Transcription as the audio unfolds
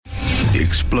The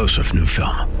explosive new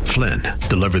film, Flynn,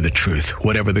 deliver the truth,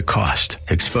 whatever the cost,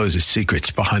 exposes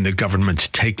secrets behind the government's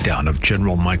takedown of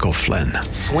General Michael Flynn.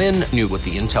 Flynn knew what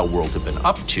the intel world had been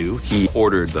up to. He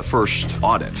ordered the first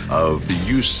audit of the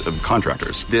use of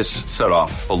contractors. This set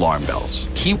off alarm bells.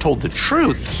 He told the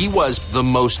truth. He was the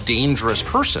most dangerous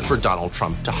person for Donald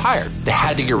Trump to hire. They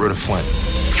had to get rid of Flynn.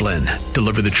 Flynn,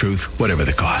 deliver the truth, whatever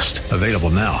the cost. Available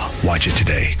now. Watch it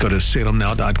today. Go to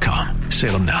salemnow.com.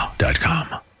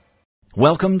 salemnow.com.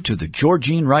 Welcome to the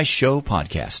Georgene Rice Show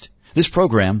podcast. This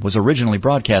program was originally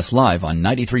broadcast live on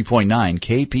 93.9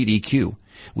 KPDQ.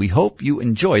 We hope you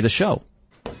enjoy the show.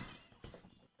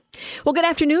 Well, good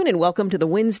afternoon and welcome to the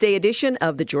Wednesday edition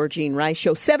of the Georgene Rice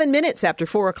Show. 7 minutes after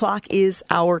 4 o'clock is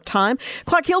our time.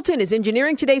 Clark Hilton is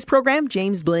engineering today's program.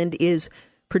 James Blend is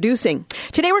producing.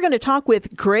 Today we're going to talk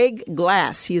with Greg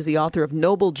Glass. He is the author of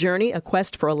Noble Journey, A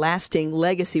Quest for a Lasting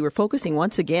Legacy. We're focusing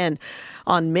once again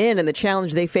on men and the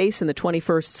challenge they face in the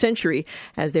 21st century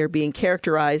as they're being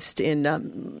characterized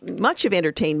in much of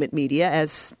entertainment media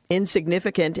as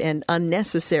insignificant and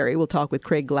unnecessary. We'll talk with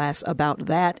Craig Glass about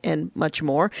that and much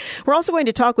more. We're also going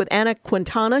to talk with Ana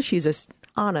Quintana.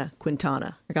 Ana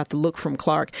Quintana. I got the look from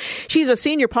Clark. She's a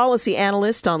senior policy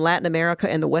analyst on Latin America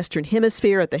and the Western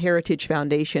Hemisphere at the Heritage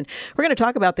Foundation. We're going to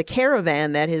talk about the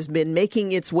caravan that has been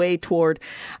making its way toward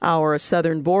our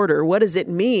southern border. What does it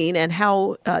mean and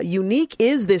how unique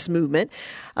is this movement?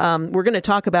 We're going to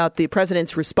talk about the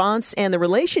president's response and the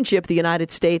relationship of the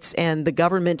United States and the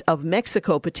government of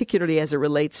Mexico, particularly as it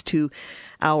relates to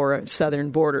our southern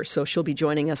border. So she'll be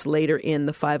joining us later in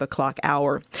the 5 o'clock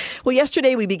hour. Well,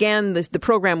 yesterday we began the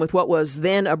program with what was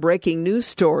then a breaking news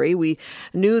story. We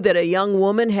knew that a young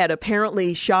woman had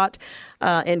apparently shot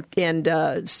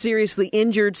and seriously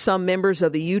injured some members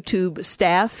of the YouTube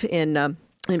staff in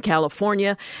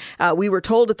California. We were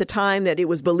told at the time that it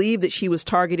was believed that she was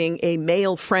targeting a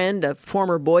male friend, a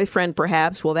former boyfriend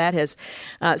perhaps. Well, that has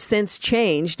since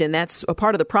changed, and that's a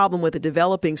part of the problem with a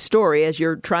developing story as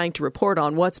you're trying to report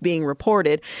on what's being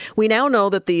reported. We now know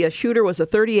that the shooter was a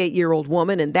 38-year-old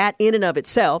woman, and that in and of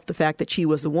itself, the fact that she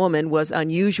was a woman, was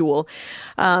unusual.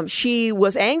 She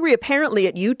was angry apparently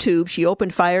at YouTube. She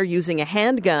opened fire using a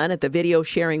handgun at the video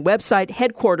sharing website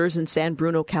headquarters in San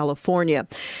Bruno, California.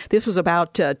 This was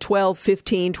about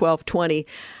 12:20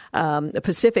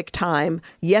 Pacific time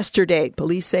yesterday.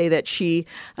 Police say that she,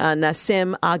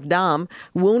 Nassim Aghdam,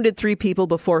 wounded 3 people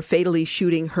before fatally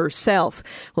shooting herself.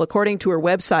 Well, according to her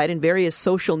website and various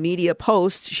social media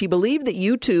posts, she believed that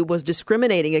YouTube was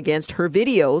discriminating against her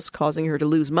videos, causing her to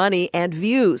lose money and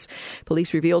views.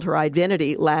 Police revealed her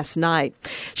identity last night.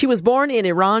 She was born in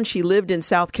Iran. She lived in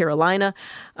South Carolina,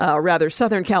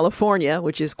 Southern California,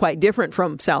 which is quite different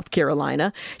from South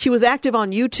Carolina. She was active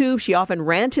on YouTube. She often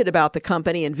ranted about the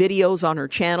company and videos on her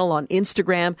channel, on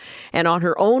Instagram, and on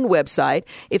her own website.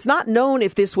 It's not known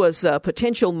if this was a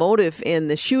potential motive in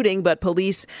the shooting, but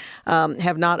police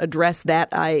have not addressed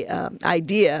that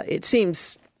idea. It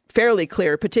seems fairly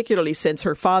clear, particularly since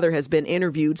her father has been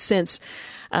interviewed since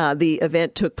the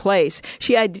event took place.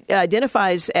 She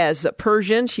identifies as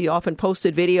Persian. She often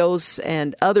posted videos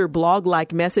and other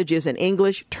blog-like messages in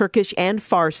English, Turkish, and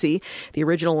Farsi, the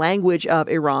original language of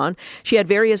Iran. She had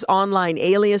various online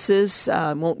aliases.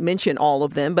 Won't mention all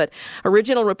of them, but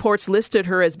original reports listed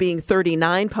her as being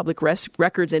 39. Public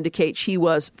records indicate she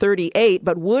was 38,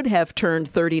 but would have turned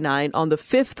 39 on the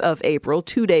 5th of April,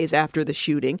 2 days after the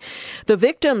shooting. The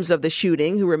victims of the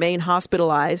shooting, who remain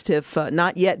hospitalized, have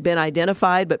not yet been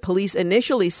identified, but police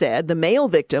initially said the male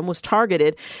victim was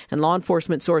targeted, and law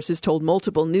enforcement sources told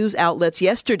multiple news outlets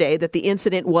yesterday that the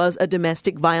incident was a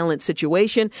domestic violence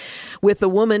situation, with the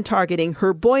woman targeting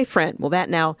her boyfriend. Well, that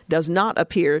now does not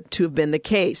appear to have been the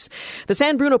case. The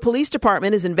San Bruno Police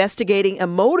Department is investigating a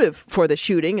motive for the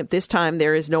shooting. At this time,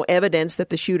 there is no evidence that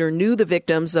the shooter knew the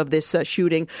victims of this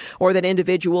shooting or that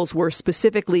individuals were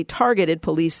specifically targeted,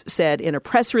 police said in a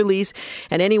press release.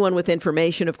 And anyone with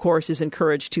information, of course, is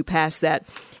encouraged to pass that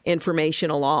information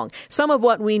along. Some of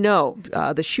what we know,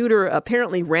 the shooter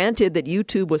apparently ranted that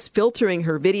YouTube was filtering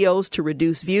her videos to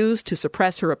reduce views, to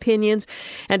suppress her opinions,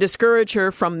 and discourage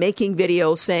her from making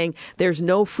videos, saying there's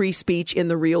no free speech in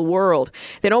the real world.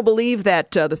 They don't believe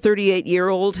that the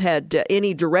 38-year-old had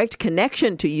any direct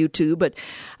connection to YouTube, but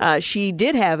she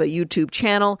did have a YouTube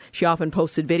channel. She often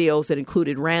posted videos that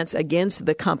included rants against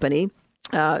the company.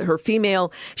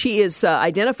 She is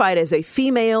identified as a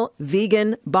female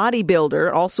vegan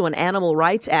bodybuilder, also an animal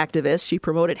rights activist. She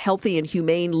promoted healthy and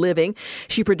humane living.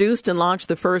 She produced and launched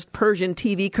the first Persian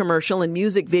TV commercial and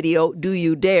music video, Do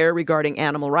You Dare, regarding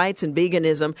animal rights and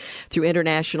veganism through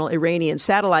international Iranian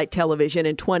satellite television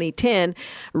in 2010.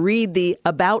 Read the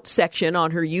About section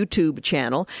on her YouTube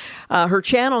channel. Her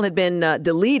channel had been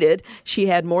deleted. She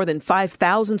had more than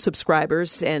 5,000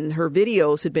 subscribers, and her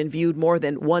videos had been viewed more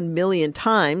than 1 million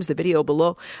times. The video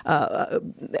below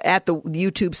at the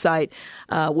YouTube site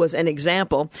was an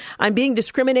example. I'm being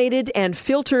discriminated and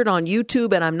filtered on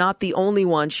YouTube, and I'm not the only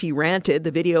one, she ranted.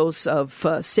 The videos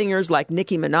of singers like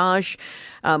Nicki Minaj,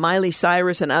 Miley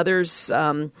Cyrus, and others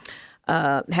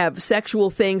have sexual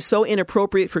things so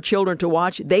inappropriate for children to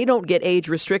watch. They don't get age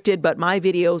restricted, but my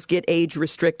videos get age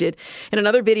restricted. In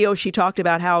another video, she talked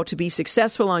about how to be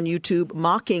successful on YouTube,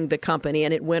 mocking the company,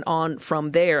 and it went on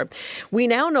from there. We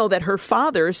now know that her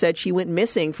father said she went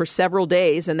missing for several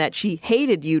days and that she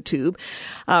hated YouTube.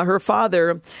 Her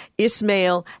father,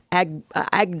 Ismail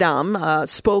Agdam,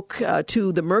 spoke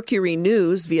to the Mercury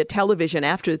News via television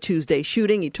after the Tuesday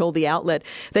shooting. He told the outlet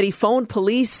that he phoned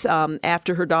police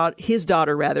after his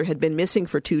daughter had been missing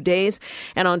for 2 days.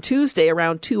 And on Tuesday,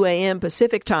 around 2 a.m.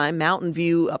 Pacific time, Mountain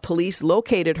View police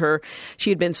located her. She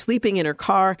had been sleeping in her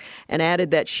car and added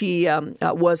that she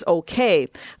was okay.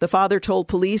 The father told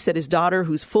police that his daughter,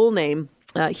 whose full name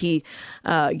he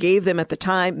gave them at the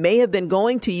time, may have been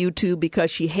going to YouTube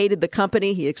because she hated the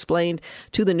company. He explained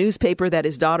to the newspaper that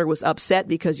his daughter was upset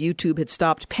because YouTube had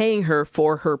stopped paying her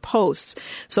for her posts.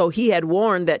 So he had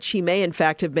warned that she may, in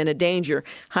fact, have been a danger.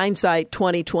 Hindsight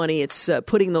 2020, it's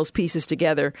putting those pieces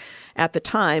together at the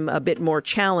time a bit more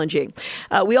challenging.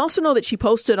 We also know that she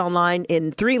posted online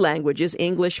in 3 languages,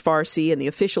 English, Farsi, and the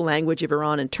official language of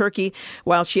Iran and Turkey,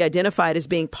 while she identified as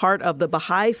being part of the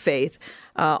Baha'i faith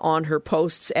on her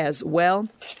posts as well.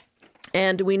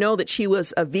 And we know that she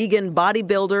was a vegan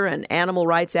bodybuilder and animal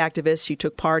rights activist. She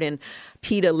took part in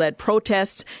PETA-led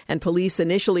protests, and police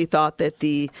initially thought that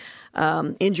the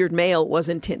injured male was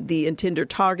the intended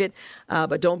target,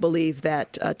 but don't believe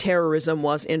that terrorism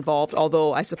was involved,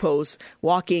 although I suppose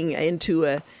walking into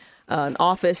an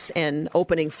office and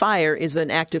opening fire is an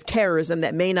act of terrorism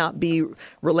that may not be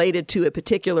related to a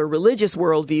particular religious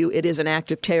worldview. It is an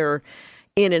act of terror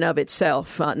in and of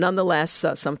itself. Nonetheless,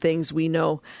 some things we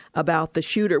know about the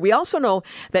shooter. We also know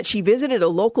that she visited a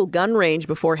local gun range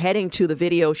before heading to the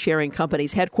video sharing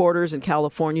company's headquarters in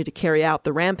California to carry out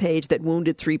the rampage that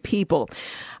wounded 3 people.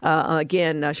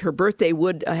 Again, her birthday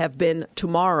would have been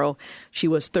tomorrow. She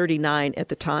was 39 at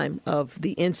the time of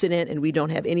the incident, and we don't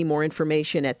have any more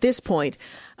information at this point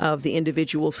of the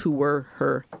individuals who were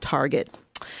her target.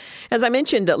 As I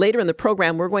mentioned later in the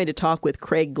program, we're going to talk with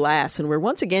Craig Glass, and we're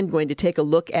once again going to take a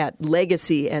look at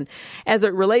legacy, and as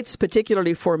it relates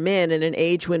particularly for men in an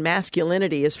age when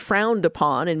masculinity is frowned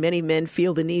upon and many men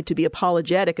feel the need to be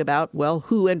apologetic about, well,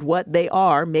 who and what they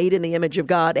are, made in the image of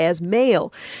God as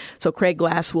male. So Craig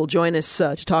Glass will join us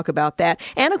to talk about that.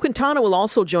 Anna Quintana will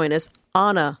also join us.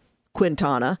 Anna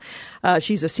Quintana.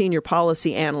 She's a senior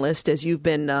policy analyst, as you've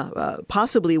been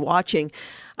possibly watching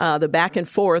the back and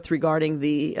forth regarding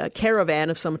the caravan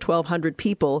of some 1,200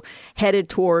 people headed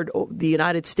toward the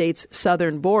United States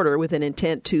southern border with an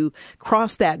intent to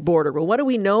cross that border. Well, what do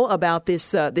we know about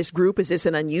this group? Is this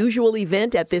an unusual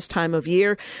event at this time of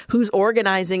year? Who's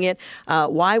organizing it?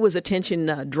 Why was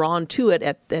attention drawn to it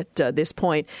at this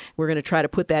point? We're going to try to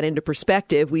put that into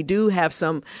perspective. We do have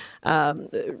some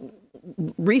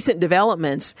recent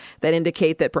developments that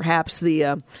indicate that perhaps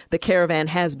the caravan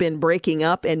has been breaking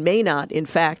up and may not, in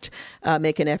fact,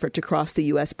 make an effort to cross the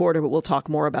U.S. border, but we'll talk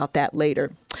more about that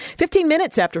later. 15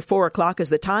 minutes after 4 o'clock is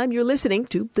the time. You're listening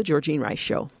to The Georgene Rice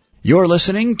Show. You're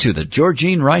listening to The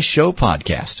Georgene Rice Show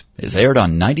podcast. It's aired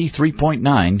on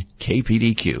 93.9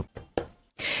 KPDQ.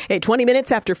 Hey, 20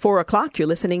 minutes after 4 o'clock, you're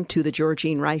listening to The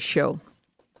Georgene Rice Show.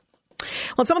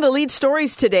 Well, some of the lead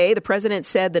stories today, the president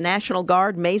said the National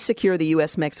Guard may secure the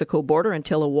U.S.-Mexico border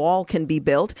until a wall can be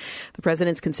built. The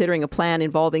president's considering a plan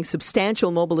involving substantial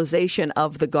mobilization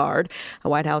of the Guard. A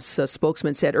White House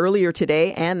spokesman said earlier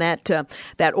today, and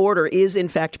that order is, in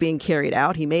fact, being carried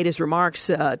out. He made his remarks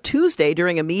Tuesday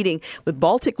during a meeting with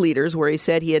Baltic leaders where he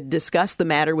said he had discussed the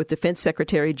matter with Defense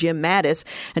Secretary Jim Mattis.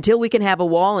 Until we can have a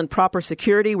wall and proper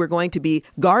security, we're going to be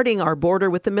guarding our border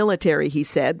with the military, he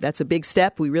said. That's a big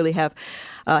step. We really have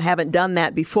haven't done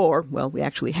that before. Well, we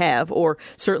actually have, or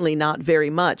certainly not very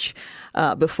much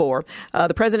before.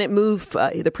 The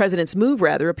president's move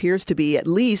appears to be at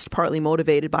least partly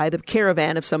motivated by the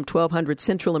caravan of some 1,200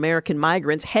 Central American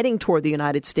migrants heading toward the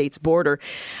United States border.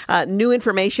 New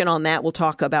information on that we'll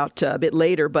talk about a bit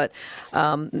later, but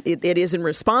it is in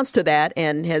response to that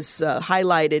and has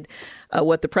highlighted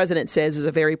what the president says is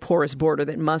a very porous border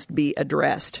that must be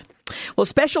addressed. Well,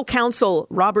 special counsel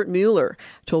Robert Mueller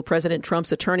told President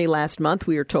Trump's attorney last month,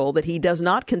 we are told, that he does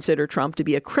not consider Trump to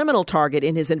be a criminal target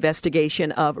in his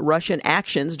investigation of Russian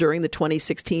actions during the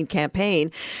 2016 campaign.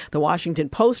 The Washington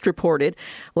Post reported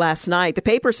last night. The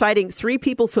paper, citing 3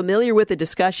 people familiar with the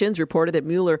discussions, reported that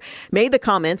Mueller made the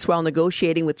comments while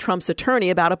negotiating with Trump's attorney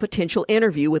about a potential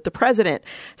interview with the president.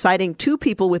 Citing 2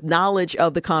 people with knowledge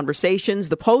of the conversations,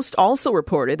 the Post also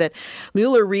reported that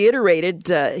Mueller reiterated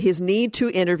his need to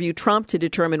interview Trump to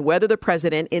determine whether the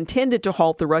president intended to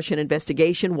halt the Russian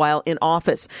investigation while in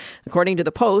office. According to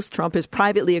the Post, Trump has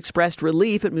privately expressed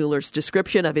relief at Mueller's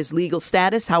description of his legal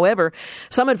status. However,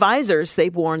 some advisors,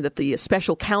 they've warned that the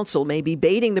special counsel may be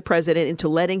baiting the president into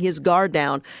letting his guard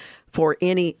down for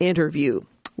any interview.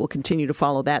 We'll continue to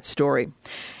follow that story.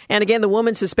 And again, the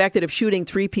woman suspected of shooting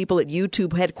 3 people at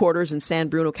YouTube headquarters in San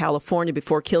Bruno, California,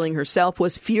 before killing herself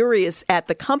was furious at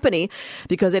the company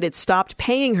because it had stopped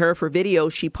paying her for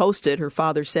videos she posted, her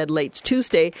father said late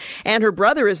Tuesday. And her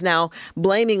brother is now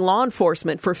blaming law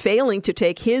enforcement for failing to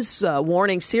take his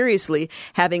warning seriously,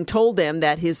 having told them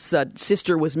that his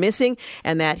sister was missing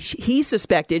and that he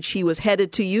suspected she was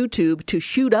headed to YouTube to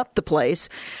shoot up the place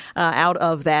out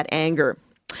of that anger.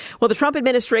 Well, the Trump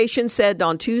administration said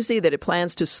on Tuesday that it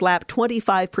plans to slap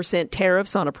 25%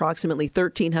 tariffs on approximately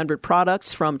 1,300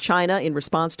 products from China in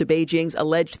response to Beijing's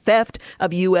alleged theft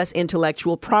of U.S.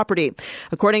 intellectual property.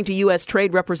 According to U.S.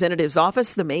 Trade Representative's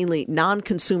office, the mainly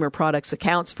non-consumer products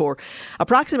accounts for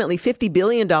approximately $50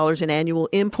 billion in annual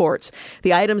imports.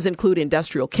 The items include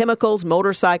industrial chemicals,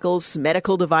 motorcycles,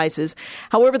 medical devices.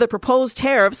 However, the proposed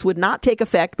tariffs would not take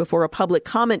effect before a public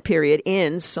comment period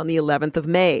ends on the 11th of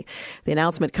May. The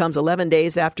announcement comes 11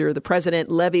 days after the president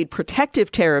levied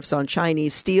protective tariffs on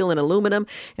Chinese steel and aluminum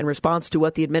in response to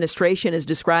what the administration has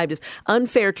described as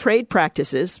unfair trade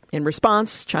practices. In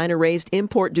response, China raised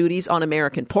import duties on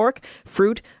American pork,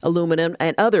 fruit, aluminum,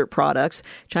 and other products.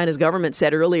 China's government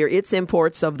said earlier its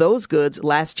imports of those goods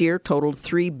last year totaled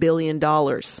 $3 billion.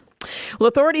 Well,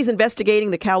 authorities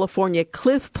investigating the California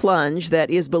cliff plunge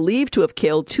that is believed to have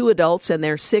killed 2 adults and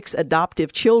their 6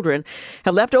 adoptive children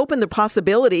have left open the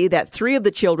possibility that 3 of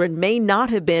the children may not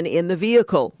have been in the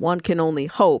vehicle. One can only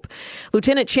hope.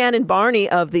 Lieutenant Shannon Barney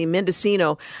of the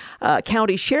Mendocino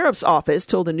County Sheriff's Office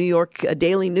told the New York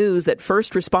Daily News that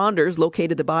first responders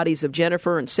located the bodies of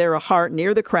Jennifer and Sarah Hart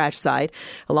near the crash site,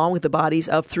 along with the bodies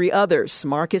of 3 others,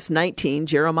 Marcus, 19,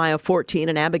 Jeremiah, 14,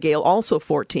 and Abigail, also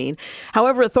 14.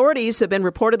 However, authorities have been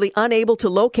reportedly unable to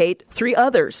locate 3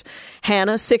 others,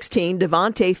 Hannah, 16,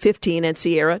 Devontae, 15, and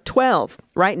Sierra, 12.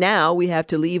 Right now, we have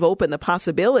to leave open the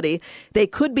possibility they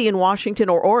could be in Washington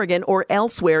or Oregon or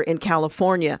elsewhere in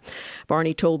California.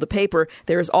 Barney told the paper,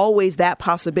 there is always that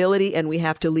possibility, and we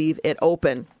have to leave it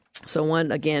open. So one,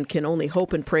 again, can only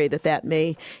hope and pray that that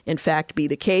may, in fact, be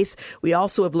the case. We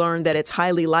also have learned that it's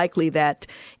highly likely that,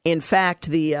 in fact,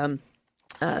 the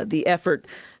effort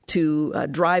to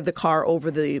drive the car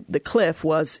over the cliff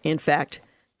was, in fact,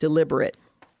 deliberate.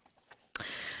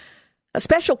 A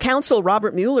special counsel,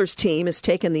 Robert Mueller's team, has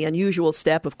taken the unusual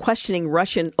step of questioning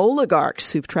Russian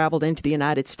oligarchs who've traveled into the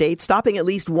United States, stopping at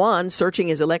least one searching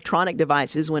his electronic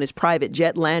devices when his private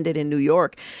jet landed in New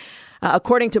York.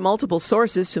 According to multiple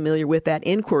sources familiar with that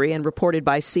inquiry and reported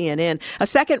by CNN, a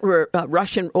second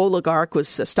Russian oligarch was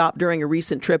stopped during a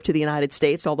recent trip to the United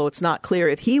States, although it's not clear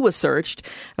if he was searched,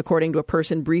 according to a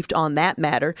person briefed on that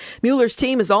matter. Mueller's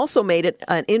team has also made it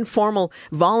an informal,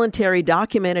 voluntary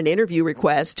document and interview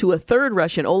request to a third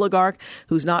Russian oligarch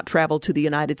who's not traveled to the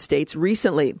United States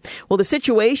recently. Well, the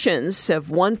situations have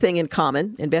one thing in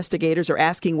common. Investigators are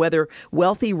asking whether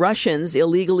wealthy Russians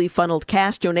illegally funneled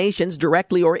cash donations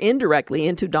directly or indirectly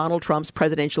into Donald Trump's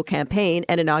presidential campaign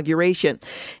and inauguration.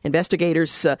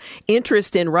 Investigators'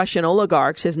 interest in Russian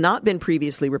oligarchs has not been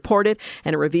previously reported,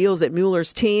 and it reveals that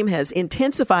Mueller's team has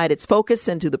intensified its focus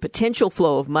into the potential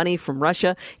flow of money from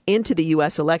Russia into the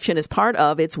U.S. election as part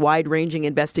of its wide-ranging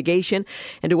investigation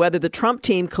into whether the Trump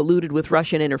team colluded with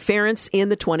Russian interference in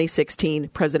the 2016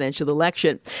 presidential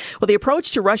election. Well, the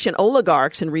approach to Russian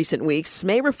oligarchs in recent weeks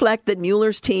may reflect that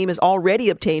Mueller's team has already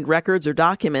obtained records or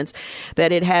documents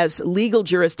that it has legal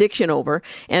jurisdiction over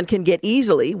and can get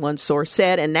easily, one source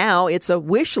said, and now it's a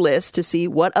wish list to see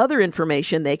what other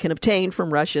information they can obtain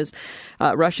from Russians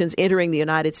entering the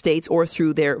United States or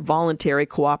through their voluntary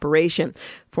cooperation.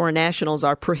 Foreign nationals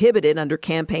are prohibited under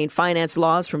campaign finance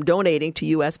laws from donating to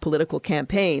U.S. political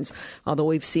campaigns, although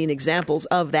we've seen examples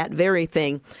of that very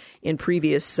thing in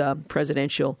previous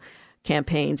presidential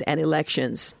campaigns and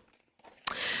elections.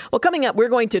 Well, coming up, we're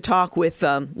going to talk with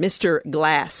Mr.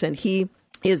 Glass, and he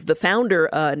is the founder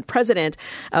and president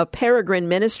of Peregrine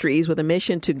Ministries with a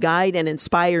mission to guide and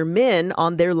inspire men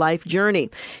on their life journey.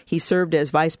 He served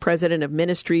as vice president of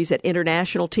ministries at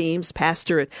international teams,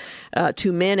 pastor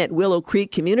to men at Willow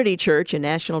Creek Community Church, and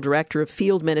national director of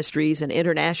field ministries and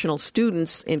International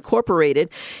Students Incorporated.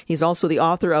 He's also the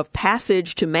author of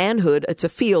Passage to Manhood. It's a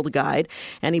field guide,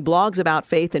 and he blogs about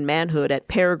faith and manhood at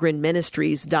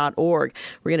peregrineministries.org.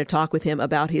 We're going to talk with him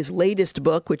about his latest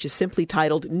book, which is simply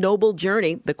titled Noble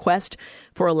Journey: The Quest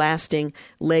for a Lasting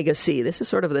Legacy. This is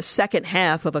sort of the second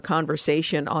half of a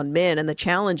conversation on men and the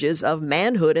challenges of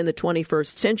manhood in the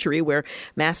 21st century, where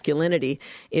masculinity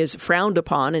is frowned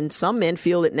upon, and some men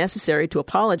feel it necessary to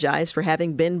apologize for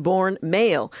having been born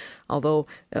male, although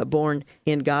born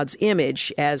in God's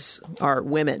image, as are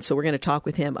women. So we're going to talk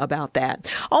with him about that.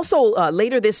 Also,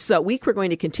 later this week, we're going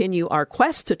to continue our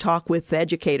quest to talk with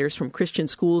educators from Christian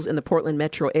schools in the Portland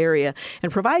metro area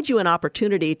and provide you an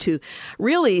opportunity to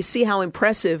really see how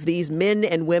impressive these men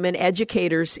and women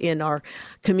educators in our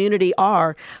community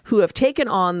are, who have taken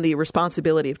on the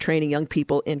responsibility of training young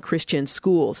people in Christian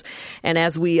schools. And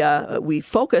as we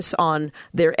focus on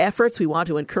their efforts, we want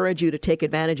to encourage you to take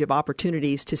advantage of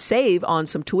opportunities to save on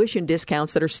some tuition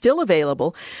discounts that are still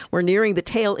available. We're nearing the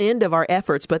tail end of our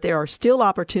efforts, but there are still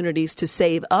opportunities to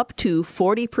save up to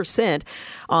 40%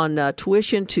 on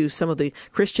tuition to some of the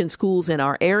Christian schools in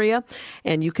our area.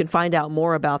 And you can find out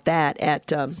more about that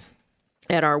at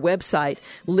our website,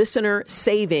 Listener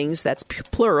Savings, that's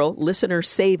plural,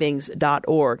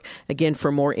 listenersavings.org, again,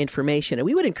 for more information. And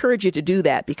we would encourage you to do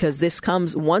that, because this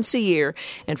comes once a year,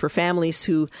 and for families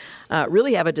who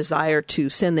really have a desire to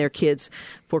send their kids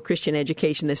for Christian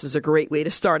education, this is a great way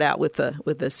to start out with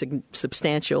a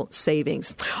substantial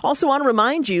savings. Also, want to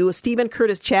remind you, Stephen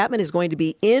Curtis Chapman is going to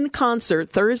be in concert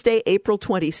Thursday, April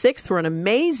 26th, for an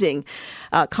amazing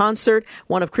concert,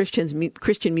 one of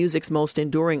Christian music's most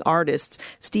enduring artists.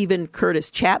 Stephen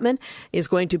Curtis Chapman is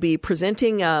going to be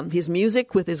presenting his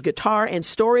music with his guitar and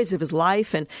stories of his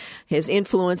life and his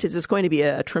influences. It's going to be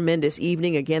a tremendous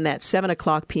evening. Again, that's 7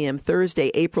 o'clock p.m.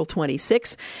 Thursday, April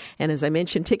 26th. And as I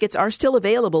mentioned, tickets are still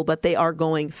available, but they are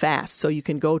going fast. So you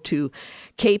can go to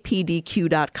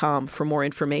kpdq.com for more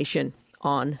information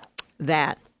on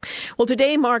that. Well,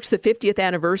 today marks the 50th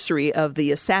anniversary of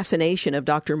the assassination of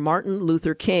Dr. Martin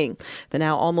Luther King. The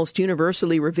now almost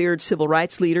universally revered civil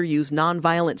rights leader used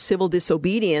nonviolent civil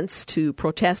disobedience to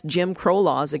protest Jim Crow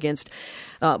laws against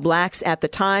blacks at the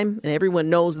time, and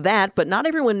everyone knows that, but not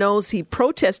everyone knows he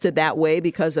protested that way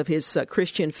because of his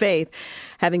Christian faith,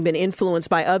 having been influenced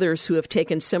by others who have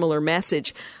taken similar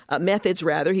methods.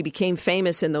 He became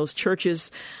famous in those churches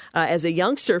as a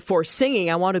youngster for singing,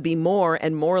 "I want to be more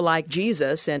and more like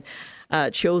Jesus," and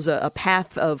chose a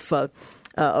path of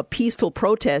a peaceful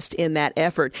protest in that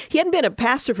effort. He hadn't been a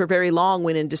pastor for very long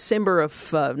when in December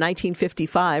of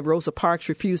 1955, Rosa Parks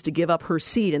refused to give up her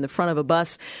seat in the front of a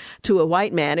bus to a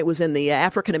white man. It was in the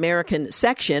African-American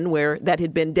section where that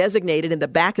had been designated in the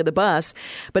back of the bus.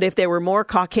 But if there were more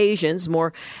Caucasians,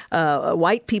 more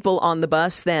white people on the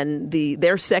bus than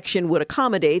their section would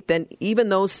accommodate, then even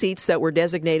those seats that were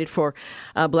designated for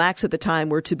blacks at the time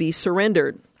were to be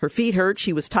surrendered. Her feet hurt,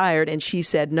 she was tired, and she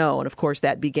said no. And, of course,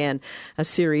 that began a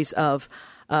series of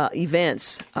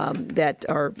events that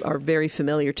are very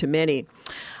familiar to many.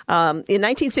 In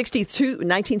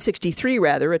 1963,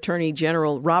 Attorney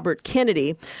General Robert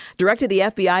Kennedy directed the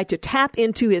FBI to tap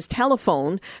into his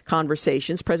telephone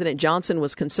conversations. President Johnson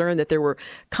was concerned that there were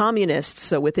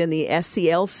communists within the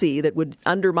SCLC that would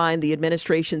undermine the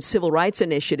administration's civil rights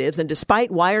initiatives. And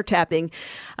despite wiretapping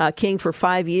King for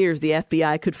 5 years, the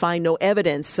FBI could find no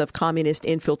evidence of communist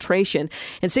infiltration.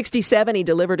 In 1967, he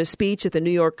delivered a speech at the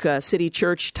New York City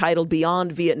Church titled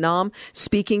Beyond Vietnam,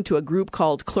 speaking to a group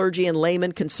called Clergy and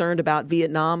Laymen Concerned about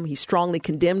Vietnam. He strongly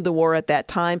condemned the war at that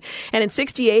time. And in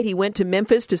 1968, he went to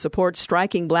Memphis to support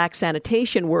striking black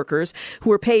sanitation workers who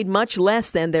were paid much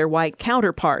less than their white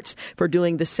counterparts for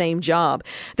doing the same job.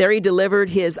 There he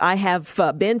delivered his "I Have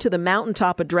Been to the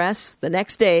Mountaintop" address. The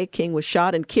next day, King was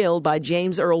shot and killed by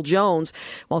James Earl Jones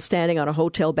while standing on a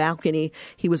hotel balcony.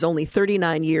 He was only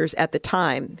 39 years at the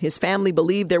time. His family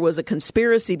believed there was a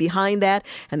conspiracy behind that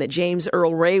and that James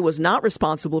Earl Ray was not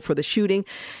responsible for the shooting,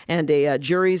 and a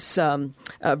jury jury's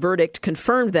verdict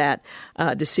confirmed that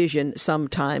decision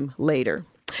sometime later.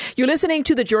 You're listening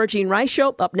to The Georgene Rice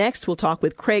Show. Up next, we'll talk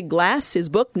with Craig Glass. His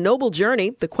book, Noble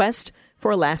Journey, The Quest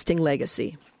for a Lasting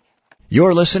Legacy.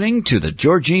 You're listening to The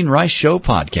Georgene Rice Show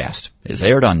podcast. It's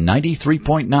aired on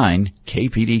 93.9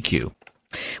 KPDQ.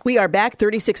 We are back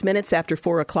 36 minutes after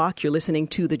 4 o'clock. You're listening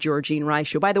to The Georgene Rice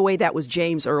Show. By the way, that was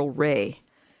James Earl Ray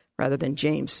rather than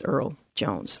James Earl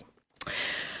Jones.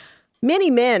 Many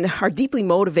men are deeply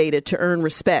motivated to earn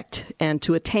respect and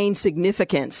to attain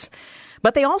significance,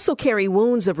 but they also carry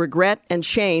wounds of regret and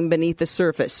shame beneath the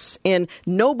surface. In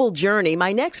Noble Journey,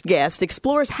 my next guest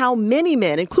explores how many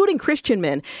men, including Christian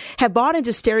men, have bought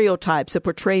into stereotypes that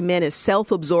portray men as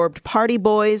self-absorbed party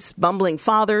boys, bumbling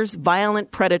fathers, violent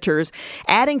predators,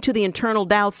 adding to the internal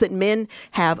doubts that men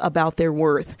have about their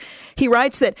worth. He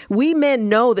writes that we men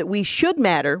know that we should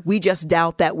matter, we just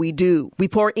doubt that we do. We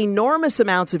pour enormous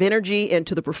amounts of energy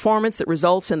into the performance that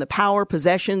results in the power,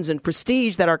 possessions, and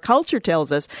prestige that our culture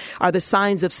tells us are the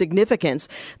signs of significance.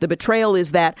 The betrayal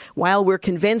is that while we're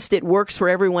convinced it works for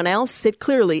everyone else, it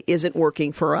clearly isn't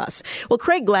working for us. Well,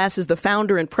 Craig Glass is the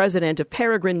founder and president of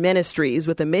Peregrine Ministries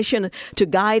with a mission to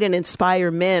guide and inspire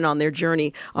men on their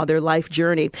journey, on their life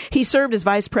journey. He served as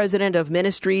vice president of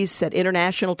ministries at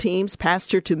international teams,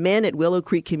 pastor to men at Willow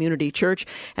Creek Community Church,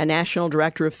 and national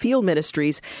director of field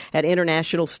ministries at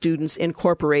International Students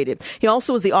Incorporated. He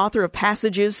also is the author of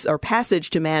Passage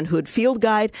to Manhood Field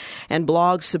Guide and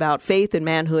blogs about faith and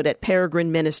manhood at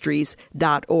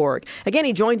peregrineministries.org. Again,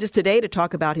 he joins us today to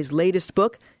talk about his latest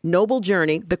book, Noble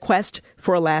Journey, The Quest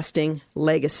for a Lasting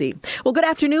Legacy. Well, good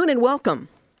afternoon and welcome.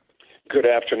 Good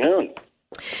afternoon.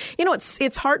 You know,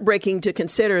 it's heartbreaking to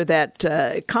consider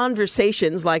that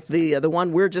conversations like the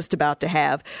one we're just about to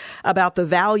have about the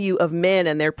value of men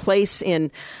and their place in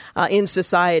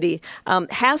society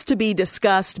has to be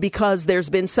discussed because there's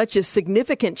been such a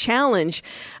significant challenge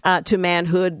to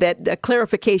manhood that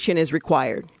clarification is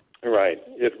required. Right.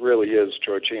 It really is,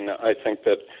 Georgina. I think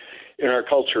that in our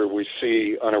culture we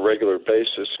see on a regular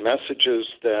basis messages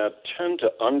that tend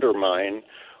to undermine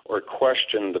or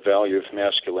question the value of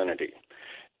masculinity.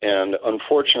 And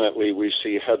unfortunately, we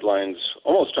see headlines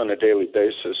almost on a daily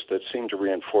basis that seem to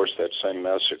reinforce that same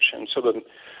message. And so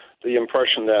the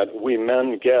impression that we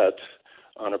men get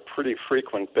on a pretty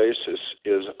frequent basis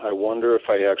is, I wonder if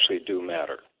I actually do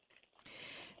matter.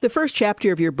 The first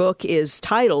chapter of your book is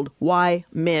titled, Why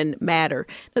Men Matter.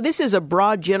 Now, this is a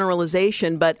broad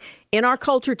generalization, but in our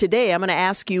culture today, I'm going to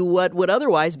ask you what would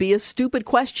otherwise be a stupid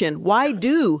question. Why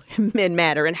do men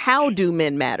matter, and how do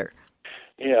men matter?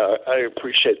 Yeah, I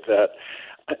appreciate that.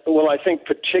 Well, I think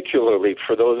particularly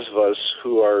for those of us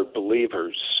who are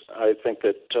believers, I think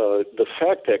that the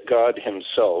fact that God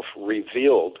himself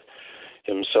revealed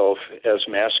himself as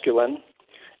masculine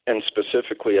and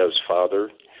specifically as Father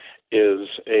is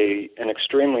an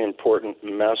extremely important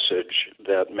message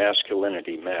that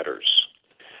masculinity matters.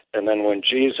 And then when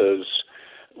Jesus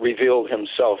revealed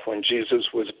himself, when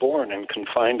Jesus was born and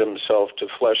confined himself to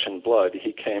flesh and blood,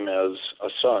 he came as a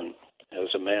son,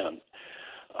 as a man.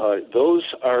 Those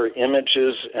are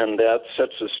images, and that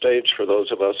sets the stage for those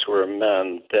of us who are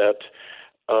men that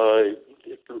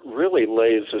really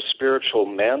lays a spiritual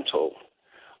mantle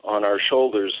on our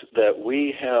shoulders that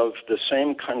we have the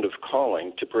same kind of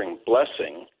calling to bring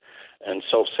blessing and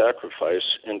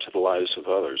self-sacrifice into the lives of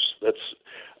others. That's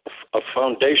a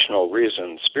foundational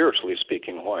reason, spiritually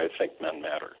speaking, why I think men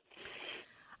matter.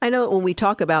 I know when we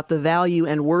talk about the value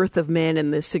and worth of men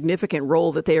and the significant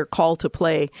role that they are called to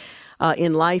play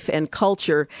in life and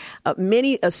culture,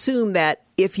 many assume that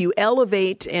if you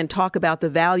elevate and talk about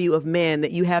the value of men, that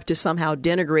you have to somehow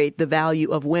denigrate the value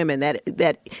of women, that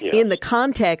yes, in the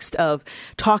context of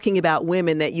talking about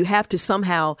women, that you have to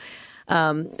somehow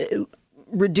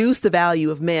reduce the value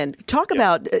of men. Talk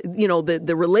about,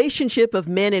 the relationship of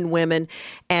men and women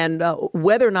and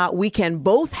whether or not we can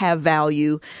both have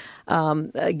value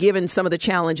given some of the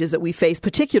challenges that we face,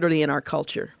 particularly in our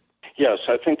culture. Yes,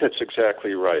 I think that's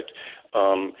exactly right.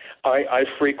 I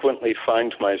frequently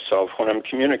find myself, when I'm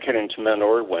communicating to men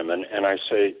or women, and I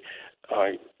say,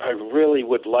 I really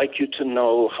would like you to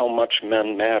know how much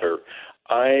men matter,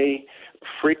 I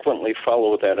frequently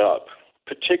follow that up,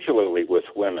 particularly with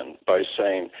women, by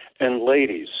saying, and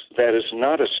ladies, that is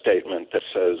not a statement that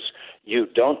says you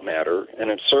don't matter,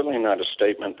 and it's certainly not a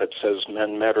statement that says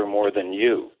men matter more than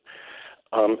you.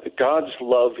 God's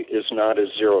love is not a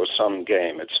zero-sum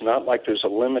game. It's not like there's a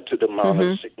limited amount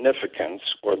of significance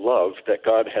or love that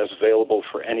God has available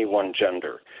for any one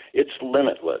gender. It's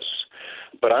limitless.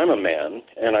 But I'm a man,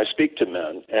 and I speak to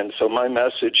men, and so my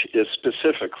message is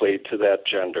specifically to that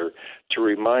gender, to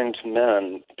remind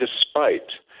men, despite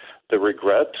the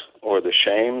regret or the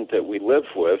shame that we live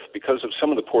with because of some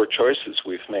of the poor choices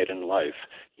we've made in life.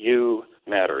 You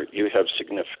matter. You have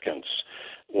significance.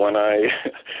 When I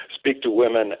speak to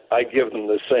women, I give them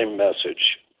the same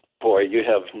message. Boy, you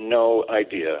have no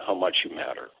idea how much you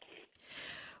matter.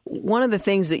 One of the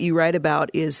things that you write about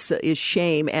is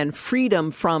shame and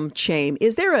freedom from shame.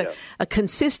 Is there a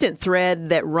consistent thread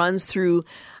that runs through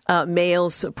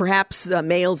males, perhaps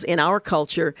males in our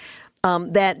culture,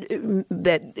 that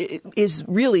is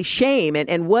really shame?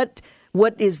 And what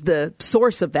is the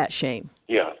source of that shame?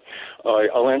 Yeah.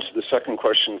 I'll answer the second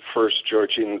question first,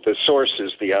 Georgine. The source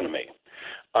is the enemy.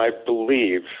 I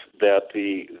believe that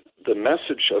the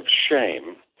message of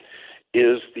shame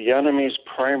is the enemy's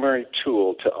primary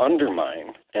tool to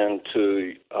undermine and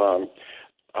to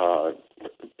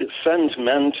send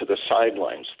men to the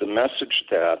sidelines. The message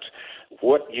that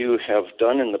what you have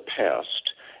done in the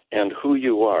past and who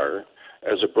you are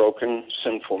as a broken,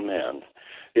 sinful man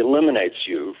eliminates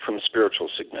you from spiritual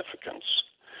significance.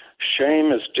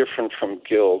 Shame is different from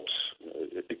guilt.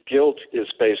 Guilt is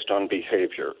based on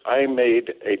behavior. I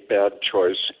made a bad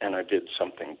choice and I did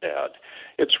something bad.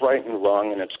 It's right and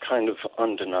wrong, and it's kind of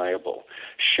undeniable.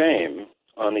 Shame,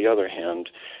 on the other hand,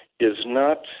 is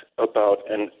not about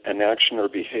an action or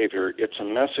behavior. It's a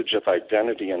message of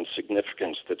identity and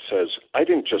significance that says, I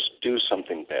didn't just do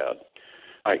something bad.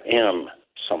 I am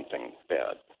something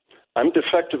bad. I'm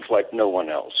defective like no one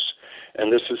else.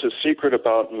 And this is a secret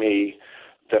about me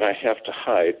that I have to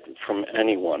hide from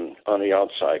anyone on the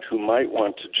outside who might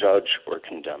want to judge or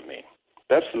condemn me.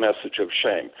 That's the message of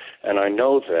shame. And I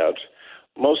know that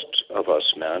most of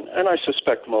us men, and I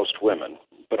suspect most women,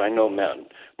 but I know men,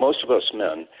 most of us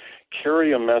men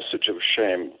carry a message of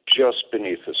shame just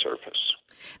beneath the surface.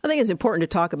 I think it's important to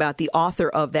talk about the author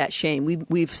of that shame.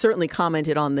 We've certainly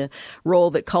commented on the role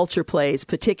that culture plays,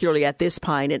 particularly at this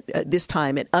time,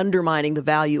 in undermining the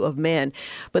value of men.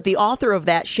 But the author of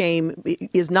that shame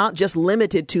is not just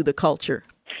limited to the culture.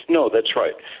 No, that's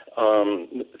right.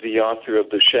 The author of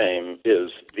the shame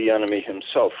is the enemy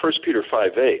himself. 1 Peter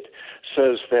 5:8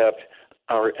 says that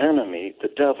our enemy, the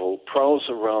devil, prowls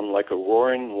around like a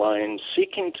roaring lion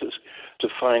seeking to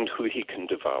find who he can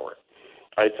devour.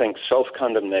 I think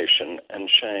self-condemnation and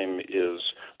shame is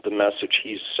the message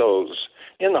he sows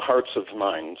in the hearts of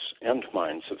minds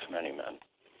of many men.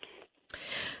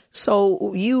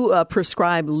 So you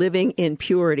prescribe living in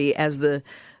purity as the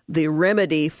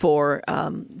remedy for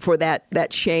that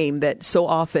shame that so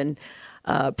often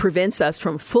prevents us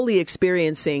from fully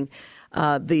experiencing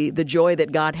the joy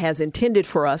that God has intended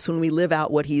for us when we live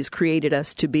out what He's created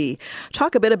us to be.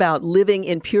 Talk a bit about living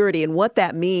in purity and what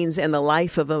that means in the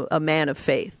life of a man of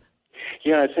faith.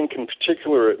 Yeah, I think in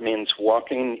particular it means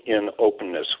walking in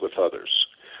openness with others,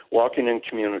 walking in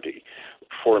community.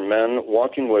 For men,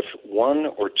 walking with one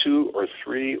or two or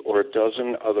three or a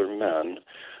dozen other men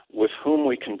with whom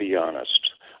we can be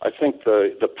honest. I think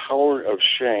the power of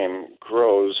shame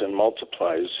grows and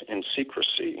multiplies in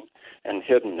secrecy and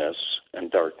hiddenness and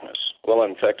darkness. Well,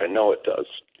 in fact, I know it does.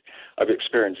 I've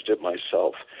experienced it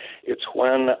myself. It's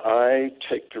when I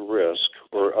take the risk,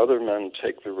 or other men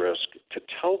take the risk, to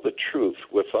tell the truth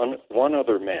with one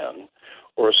other man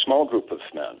or a small group of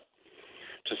men,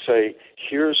 to say,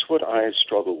 here's what I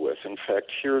struggle with. In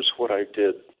fact, here's what I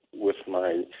did with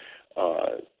my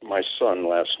son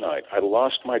last night. I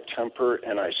lost my temper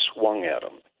and I swung at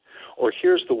him. Or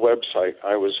here's the website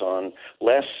I was on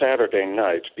last Saturday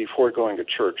night before going to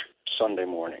church Sunday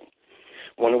morning.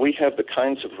 When we have the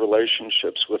kinds of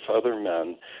relationships with other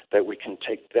men that we can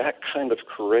take that kind of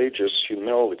courageous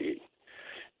humility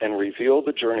and reveal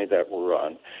the journey that we're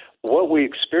on, what we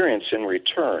experience in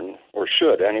return, or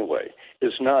should anyway,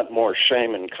 is not more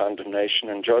shame and condemnation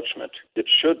and judgment. It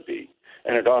should be,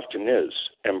 and it often is,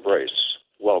 embrace,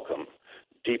 welcome,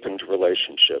 deepened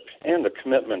relationship, and a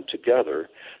commitment together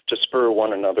to spur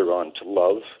one another on to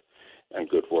love and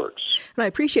good works. And I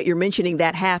appreciate your mentioning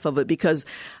that half of it, because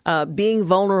being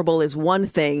vulnerable is one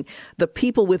thing. The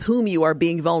people with whom you are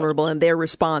being vulnerable and their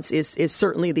response is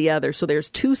certainly the other. So there's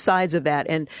two sides of that,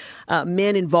 and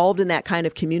men involved in that kind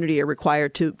of community are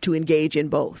required to engage in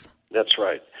both. That's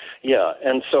right. Yeah,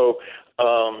 and so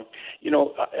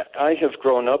I have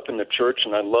grown up in the church,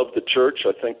 and I love the church.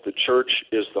 I think the church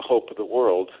is the hope of the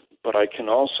world. But I can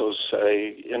also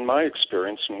say, in my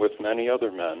experience and with many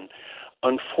other men,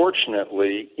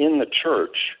 unfortunately, in the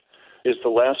church is the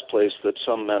last place that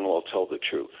some men will tell the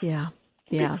truth. Yeah.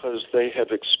 Because they have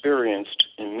experienced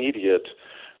immediate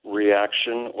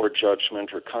reaction or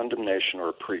judgment or condemnation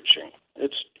or preaching.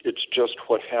 It's just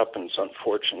what happens,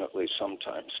 unfortunately,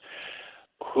 sometimes.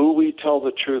 Who we tell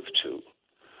the truth to,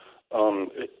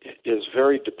 is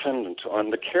very dependent on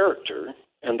the character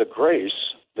and the grace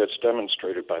that's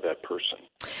demonstrated by that person.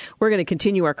 We're going to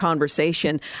continue our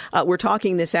conversation. We're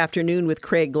talking this afternoon with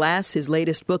Craig Glass, his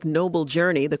latest book, Noble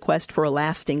Journey, The Quest for a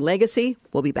Lasting Legacy.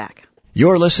 We'll be back.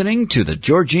 You're listening to the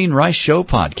Georgene Rice Show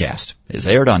podcast. It's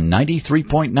aired on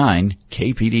 93.9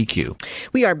 KPDQ.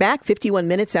 We are back 51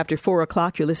 minutes after 4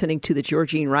 o'clock. You're listening to the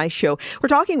Georgene Rice Show. We're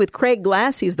talking with Craig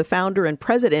Glass. He's the founder and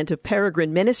president of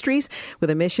Peregrine Ministries with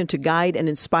a mission to guide and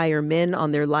inspire men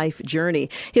on their life journey.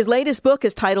 His latest book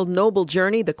is titled Noble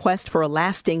Journey, The Quest for a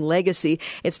Lasting Legacy.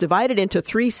 It's divided into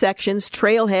 3 sections: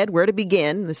 Trailhead, Where to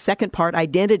Begin; the second part,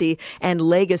 Identity and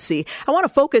Legacy. I want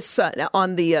to focus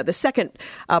on the second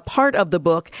part of the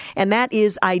book, and that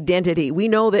is identity. We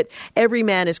know that every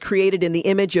man is created in the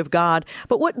image of God,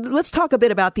 but let's talk a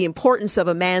bit about the importance of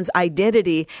a man's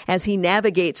identity as he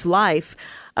navigates life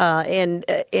and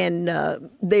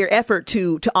their effort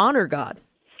to honor God.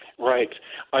 Right.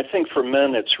 I think for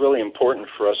men it's really important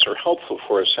for us, or helpful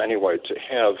for us anyway, to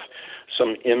have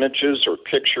some images or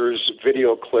pictures,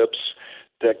 video clips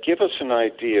that give us an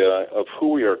idea of who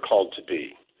we are called to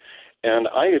be. And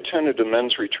I attended a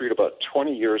men's retreat about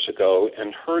 20 years ago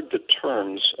and heard the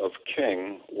terms of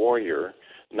king, warrior,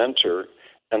 mentor,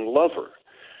 and lover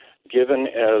given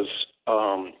as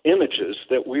images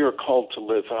that we are called to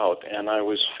live out. And I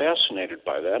was fascinated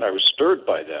by that. I was stirred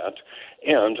by that.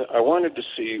 And I wanted to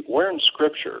see where in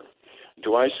Scripture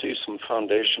do I see some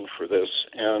foundation for this.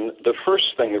 And the first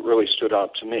thing that really stood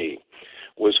out to me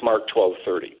was Mark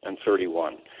 12:30 and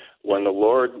 31. When the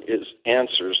Lord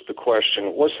answers the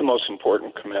question, what's the most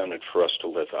important commandment for us to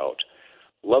live out?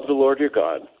 Love the Lord your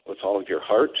God with all of your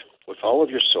heart, with all of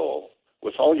your soul,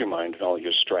 with all your mind, and all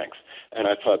your strength. And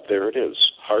I thought, there it is.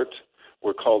 Heart,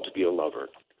 we're called to be a lover.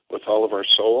 With all of our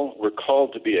soul, we're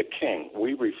called to be a king.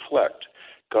 We reflect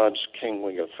God's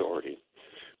kingly authority.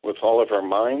 With all of our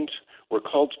mind, we're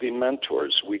called to be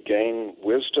mentors. We gain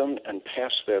wisdom and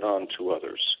pass that on to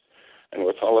others. And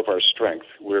with all of our strength,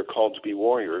 we're called to be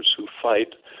warriors who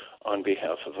fight on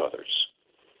behalf of others.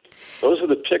 Those are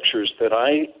the pictures that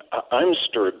I'm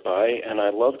stirred by, and I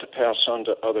love to pass on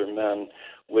to other men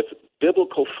with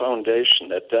biblical foundation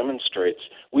that demonstrates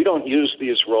we don't use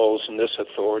these roles and this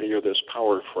authority or this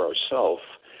power for ourselves.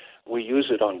 We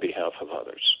use it on behalf of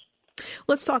others.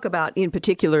 Let's talk about, in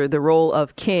particular, the role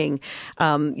of king.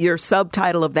 Your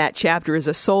subtitle of that chapter is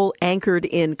A Soul Anchored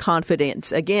in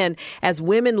Confidence. Again, as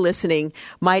women listening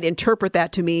might interpret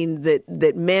that to mean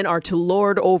that men are to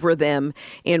lord over them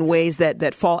in ways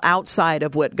that fall outside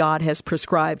of what God has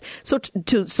prescribed. So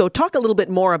talk a little bit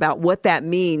more about what that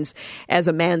means as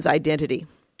a man's identity.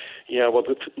 Yeah, well,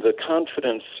 the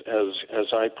confidence, as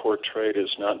I portrayed,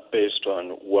 is not based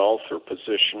on wealth or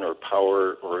position or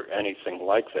power or anything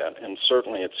like that, and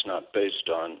certainly it's not based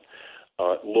on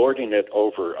lording it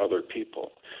over other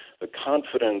people. The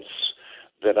confidence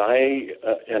that I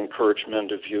encourage men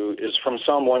to view is from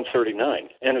Psalm 139,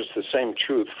 and it's the same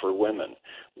truth for women.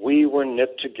 We were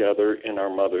knit together in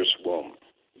our mother's womb.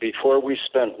 Before we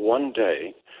spent one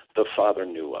day, the Father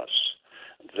knew us.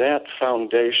 That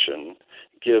foundation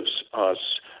gives us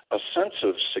a sense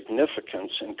of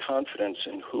significance and confidence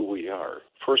in who we are,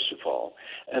 first of all.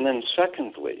 And then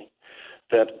secondly,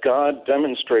 that God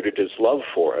demonstrated his love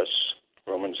for us,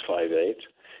 Romans 5:8,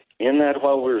 in that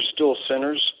while we were still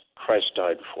sinners, Christ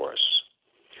died for us.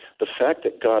 The fact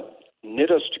that God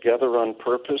knit us together on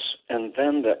purpose and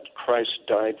then that Christ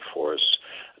died for us,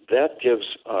 that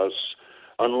gives us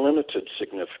unlimited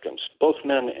significance, both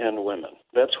men and women.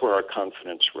 That's where our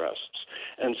confidence rests.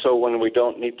 And so when we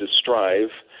don't need to strive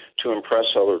to impress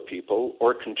other people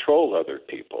or control other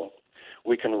people,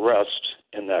 we can rest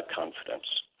in that confidence.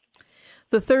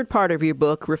 The third part of your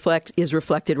book is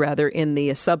reflected in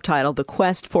the subtitle, The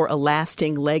Quest for a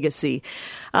Lasting Legacy.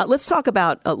 Let's talk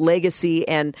about legacy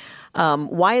and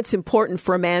why it's important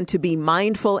for a man to be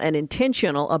mindful and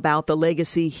intentional about the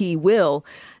legacy he will,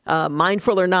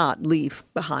 mindful or not, leave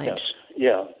behind. Yes.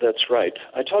 Yeah, that's right.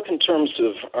 I talk in terms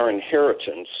of our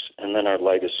inheritance and then our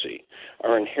legacy.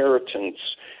 Our inheritance,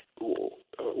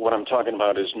 what I'm talking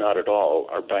about is not at all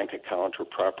our bank account or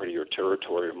property or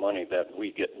territory or money that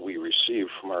we receive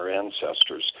from our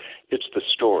ancestors. It's the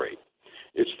story.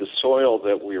 It's the soil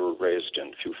that we were raised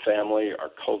in through family,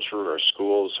 our culture, our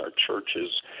schools, our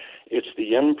churches. It's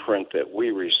the imprint that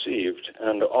we received,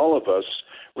 and all of us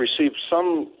received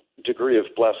some degree of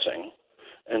blessing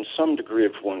and some degree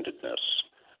of woundedness.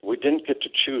 We didn't get to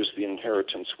choose the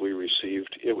inheritance we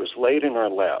received. It was laid in our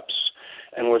laps.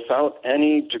 And without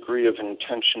any degree of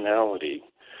intentionality,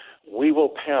 we will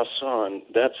pass on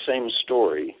that same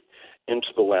story into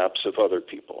the laps of other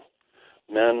people.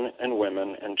 men and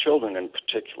women and children in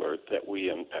particular, that we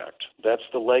impact. That's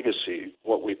the legacy,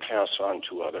 what we pass on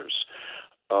to others.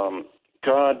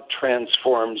 God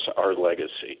transforms our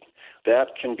legacy. That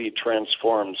can be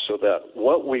transformed so that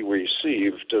what we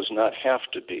receive does not have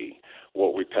to be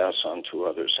what we pass on to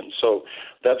others. And so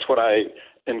that's what I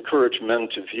encourage men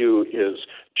to view is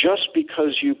just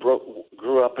because you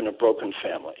grew up in a broken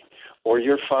family, or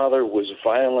your father was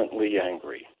violently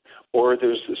angry, or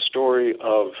there's the story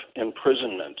of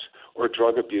imprisonment or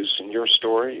drug abuse in your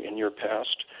story, in your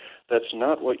past, that's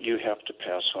not what you have to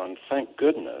pass on. Thank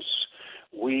goodness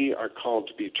we are called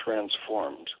to be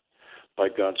transformed by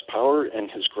God's power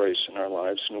and His grace in our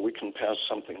lives, and we can pass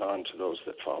something on to those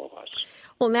that follow us.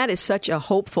 Well, and that is such a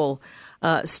hopeful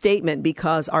statement,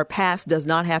 because our past does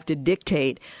not have to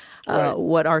dictate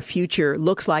what our future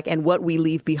looks like and what we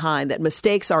leave behind, that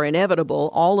mistakes are inevitable.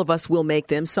 All of us will make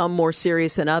them, some more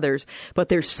serious than others, but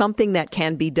there's something that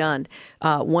can be done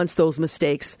once those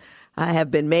mistakes have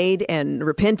been made and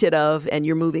repented of, and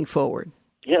you're moving forward.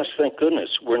 Yes, thank goodness.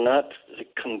 We're not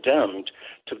condemned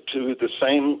to do the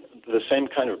same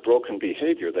kind of broken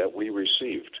behavior that we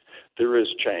received. There is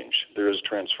change. There is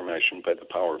transformation by the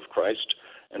power of Christ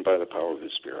and by the power of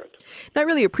His Spirit. And I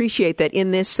really appreciate that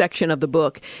in this section of the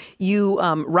book, you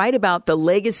write about the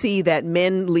legacy that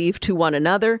men leave to one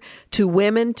another, to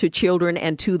women, to children,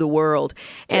 and to the world.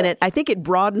 And I think it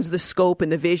broadens the scope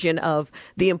and the vision of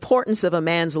the importance of a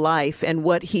man's life and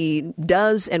what he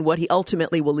does and what he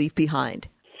ultimately will leave behind.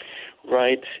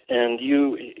 Right, and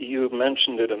you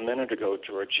mentioned it a minute ago,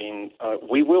 Georgine.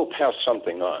 We will pass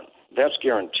something on. That's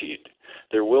guaranteed.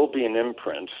 There will be an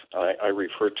imprint. I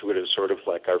refer to it as sort of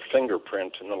like our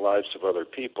fingerprint in the lives of other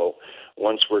people.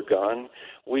 Once we're gone,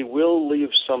 we will leave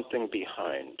something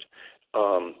behind.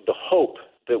 The hope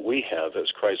that we have as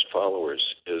Christ followers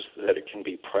is that it can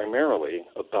be primarily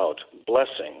about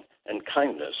blessing and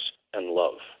kindness and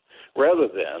love, rather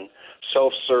than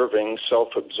self-serving,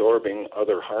 self-absorbing,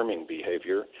 other-harming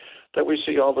behavior that we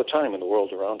see all the time in the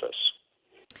world around us.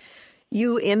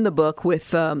 You end the book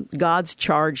with God's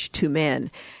charge to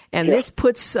men, and this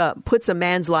puts a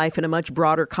man's life in a much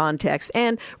broader context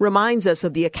and reminds us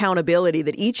of the accountability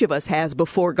that each of us has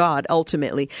before God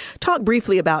ultimately. Talk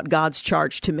briefly about God's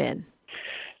charge to men.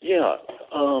 Yeah,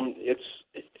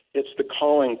 it's the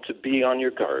calling to be on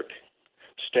your guard,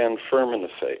 stand firm in the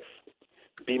faith,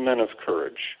 be men of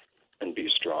courage, and be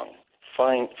strong.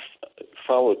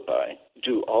 Followed by,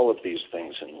 do all of these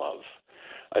things in love.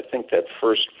 I think that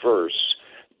first verse,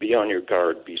 be on your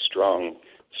guard, be strong,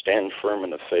 stand firm in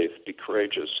the faith, be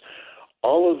courageous,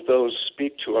 all of those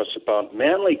speak to us about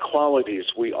manly qualities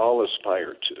we all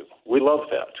aspire to. We love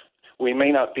that. We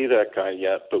may not be that guy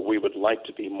yet, but we would like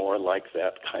to be more like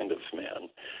that kind of man.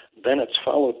 Then it's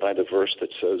followed by the verse that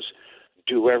says,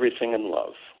 do everything in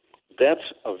love.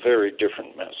 That's a very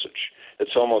different message.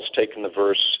 It's almost taken the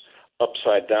verse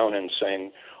upside down and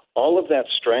saying, all of that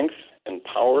strength and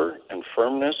power and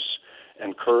firmness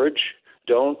and courage,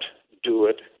 don't do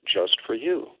it just for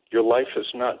you. Your life is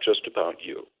not just about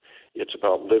you. It's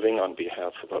about living on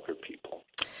behalf of other people.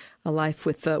 A life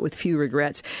with few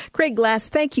regrets. Craig Glass,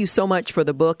 thank you so much for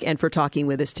the book and for talking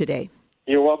with us today.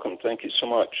 You're welcome. Thank you so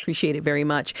much. Appreciate it very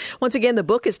much. Once again, the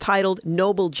book is titled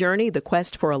Noble Journey, The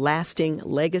Quest for a Lasting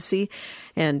Legacy,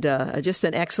 and just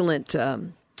an excellent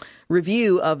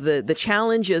review of the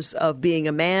challenges of being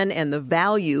a man and the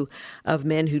value of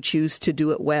men who choose to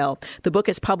do it well. The book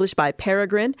is published by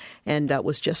Peregrine and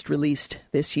was just released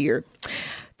this year.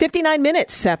 59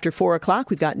 minutes after 4 o'clock.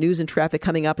 We've got news and traffic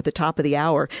coming up at the top of the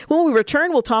hour. When we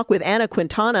return, we'll talk with Anna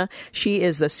Quintana. She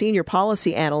is a senior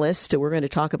policy analyst. We're going to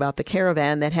talk about the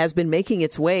caravan that has been making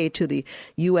its way to the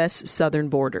U.S. southern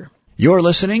border. You're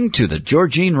listening to the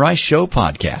Georgene Rice Show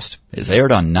podcast. It's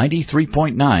aired on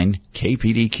 93.9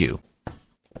 KPDQ.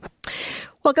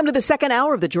 Welcome to the second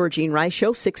hour of the Georgene Rice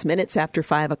Show. 6 minutes after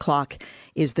 5 o'clock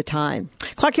is the time.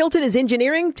 Clark Hilton is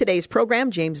engineering today's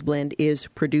program. James Blend is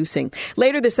producing.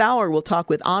 Later this hour, we'll talk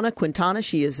with Anna Quintana.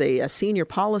 She is a senior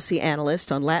policy analyst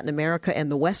on Latin America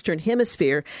and the Western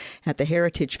Hemisphere at the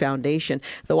Heritage Foundation.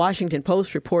 The Washington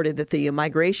Post reported that the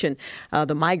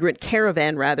migrant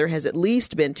caravan, has at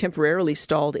least been temporarily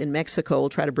stalled in Mexico. We'll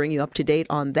try to bring you up to date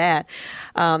on that.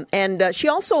 And she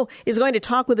also is going to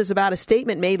talk with us about a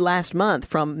statement made last month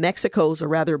from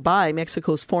by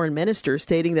Mexico's foreign minister,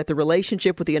 stating that the relationship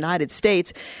with the United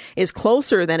States is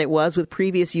closer than it was with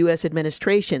previous U.S.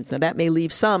 administrations. Now, that may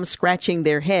leave some scratching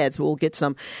their heads. We'll get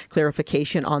some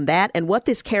clarification on that and what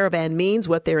this caravan means,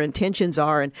 what their intentions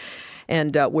are,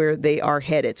 and where they are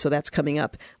headed. So that's coming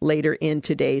up later in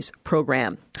today's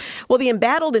program. Well, the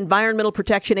embattled Environmental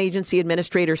Protection Agency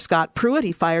Administrator Scott Pruitt,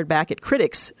 he fired back at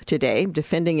critics today,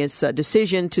 defending his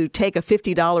decision to take a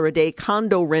 $50 a day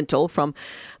condo rental from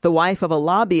the wife of a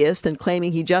lobbyist and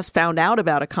claiming he just found out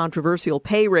about a controversial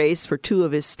pay raise for two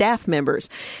of his staff members.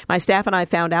 My staff and I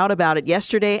found out about it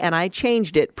yesterday, and I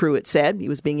changed it, Pruitt said. He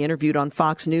was being interviewed on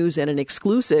Fox News in an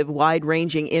exclusive,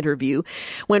 wide-ranging interview.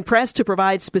 When pressed to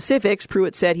provide specifics,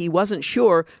 Pruitt said he wasn't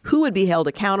sure who would be held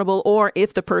accountable or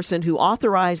if the person who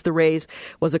authorized the raise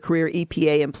was a career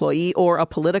EPA employee or a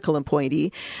political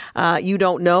appointee. You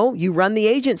don't know. You run the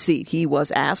agency, he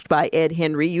was asked by Ed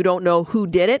Henry. You don't know who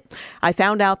did it. I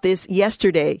found out this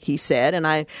yesterday, he said, and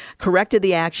I corrected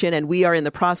the action, and we are in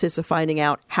the process of finding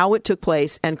out how it took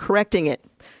place and correcting it.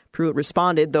 Pruitt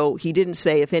responded, though he didn't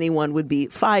say if anyone would be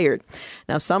fired.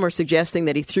 Now, some are suggesting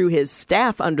that he threw his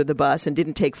staff under the bus and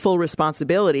didn't take full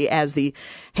responsibility as the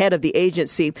head of the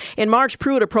agency. In March,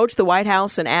 Pruitt approached the White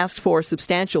House and asked for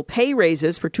substantial pay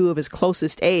raises for two of his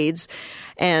closest aides.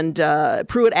 And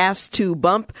Pruitt asked to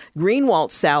bump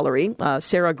Greenwald's salary,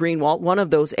 Sarah Greenwald, one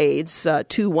of those aides,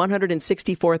 to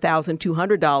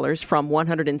 $164,200 from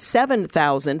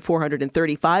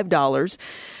 $107,435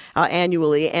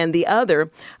 annually, and the other,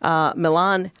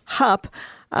 Milan Hupp,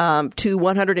 to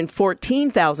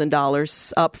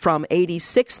 $114,000, up from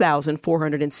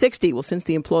 $86,460. Well, since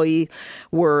the employee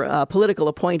were political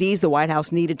appointees, the White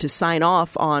House needed to sign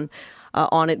off on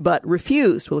it, but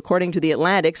refused. Well, according to The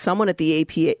Atlantic, someone at the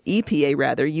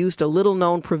EPA used a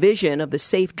little-known provision of the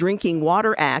Safe Drinking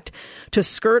Water Act to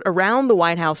skirt around the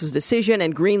White House's decision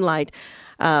and greenlight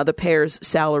the pair's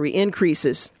salary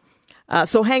increases.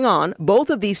 So hang on. Both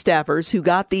of these staffers who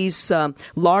got these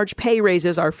large pay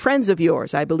raises are friends of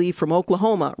yours, I believe, from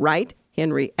Oklahoma, right?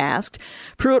 Henry asked.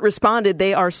 Pruitt responded,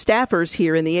 they are staffers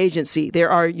here in the agency. They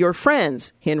are your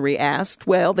friends, Henry asked.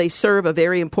 Well, they serve a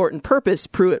very important purpose,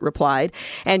 Pruitt replied.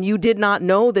 And you did not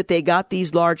know that they got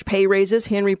these large pay raises,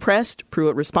 Henry pressed.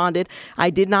 Pruitt responded, I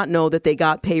did not know that they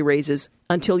got pay raises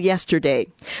until yesterday.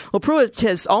 Well, Pruitt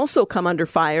has also come under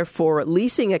fire for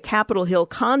leasing a Capitol Hill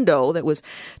condo that was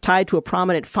tied to a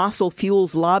prominent fossil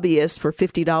fuels lobbyist for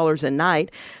 $50 a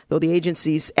night. Though the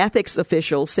agency's ethics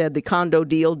official said the condo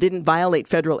deal didn't violate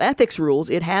federal ethics rules,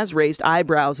 it has raised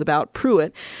eyebrows about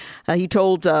Pruitt. He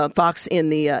told Fox in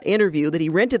the interview that he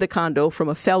rented the condo from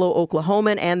a fellow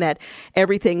Oklahoman and that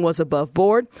everything was above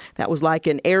board. That was like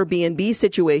an Airbnb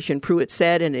situation, Pruitt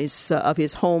said, and of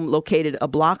his home located a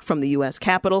block from the U.S.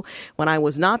 Capitol. When I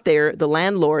was not there, the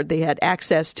landlord, they had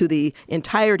access to the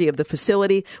entirety of the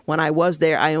facility. When I was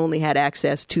there, I only had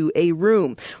access to a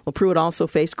room. Well, Pruitt also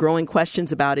faced growing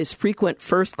questions about his frequent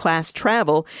first-class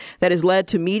travel that has led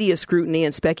to media scrutiny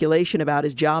and speculation about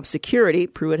his job security.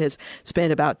 Pruitt has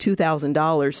spent about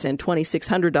 $2,000 and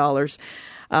 $2,600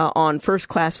 on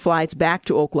first-class flights back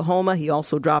to Oklahoma. He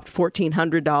also dropped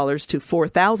 $1,400 to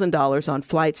 $4,000 on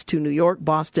flights to New York,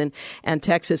 Boston, and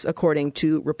Texas, according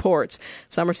to reports.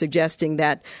 Some are suggesting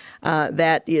that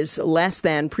that is less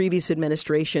than previous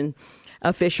administration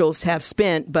officials have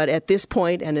spent, but at this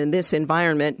point and in this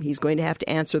environment, he's going to have to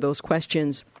answer those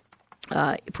questions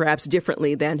perhaps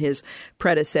differently than his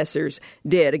predecessors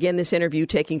did. Again, this interview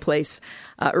taking place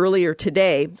earlier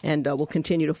today, and we'll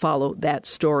continue to follow that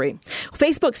story.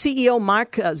 Facebook CEO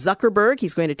Mark Zuckerberg,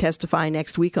 he's going to testify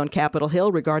next week on Capitol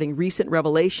Hill regarding recent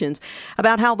revelations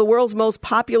about how the world's most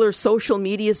popular social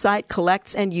media site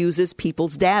collects and uses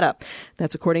people's data.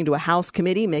 That's according to a House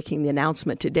committee making the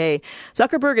announcement today.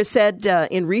 Zuckerberg has said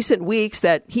in recent weeks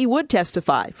that he would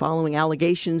testify following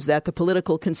allegations that the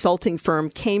political consulting firm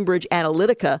Cambridge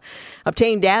Analytica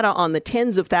obtained data on the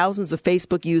tens of thousands of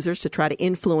Facebook users to try to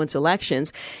influence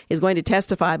elections. Is going to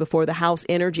testify before the House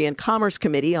Energy and Commerce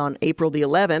Committee on April the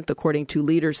 11th, according to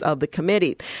leaders of the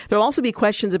committee. There will also be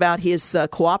questions about his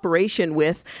cooperation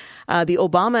with the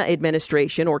Obama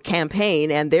administration or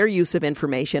campaign and their use of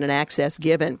information and access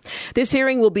given. This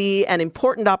hearing will be an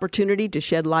important opportunity to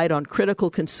shed light on critical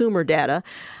consumer data,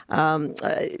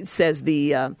 says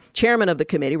the chairman of the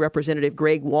committee, Representative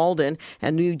Greg Walden,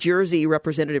 and New Jersey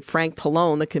Representative Frank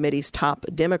Pallone, the committee's top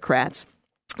Democrats.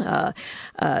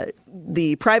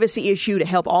 The privacy issue to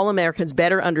help all Americans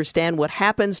better understand what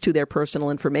happens to their personal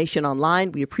information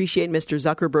online. We appreciate Mr.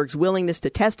 Zuckerberg's willingness to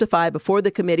testify before the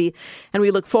committee, and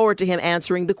we look forward to him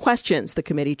answering the questions, the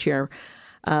committee chair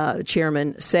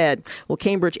chairman said. Well,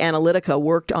 Cambridge Analytica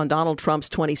worked on Donald Trump's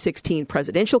 2016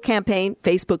 presidential campaign.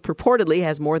 Facebook purportedly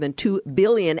has more than 2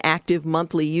 billion active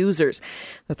monthly users.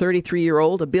 The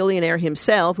 33-year-old, a billionaire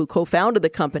himself, who co-founded the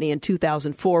company in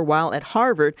 2004 while at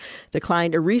Harvard,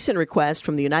 declined a recent request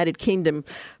from the United Kingdom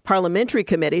Parliamentary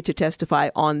Committee to testify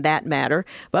on that matter.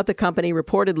 But the company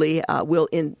reportedly will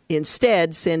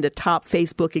instead send a top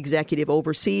Facebook executive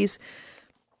overseas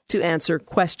to answer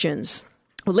questions.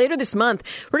 Well, later this month,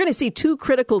 we're going to see 2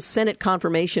 critical Senate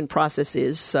confirmation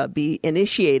processes be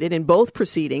initiated, and both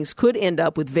proceedings could end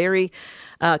up with very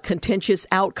contentious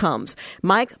outcomes.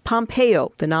 Mike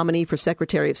Pompeo, the nominee for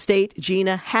Secretary of State,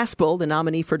 Gina Haspel, the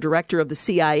nominee for Director of the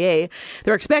CIA,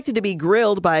 they're expected to be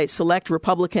grilled by select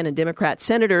Republican and Democrat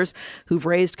senators who've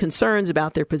raised concerns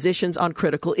about their positions on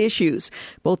critical issues.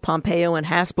 Both Pompeo and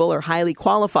Haspel are highly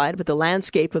qualified, but the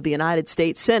landscape of the United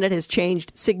States Senate has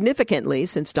changed significantly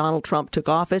since Donald Trump took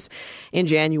office in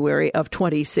January of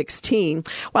 2016.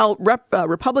 While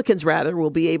Republicans, will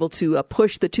be able to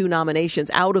push the 2 nominations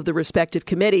out of the respective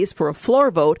committees for a floor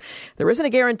vote, there isn't a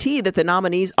guarantee that the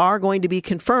nominees are going to be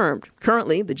confirmed.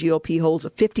 Currently, the GOP holds a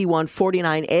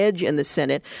 51-49 edge in the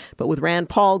Senate, but with Rand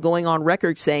Paul going on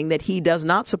record saying that he does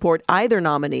not support either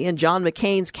nominee and John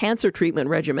McCain's cancer treatment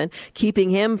regimen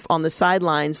keeping him on the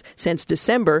sidelines since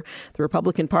December, the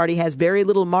Republican Party has very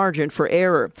little margin for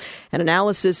error. An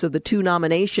analysis of the 2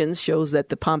 nominations shows that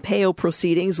the Pompeo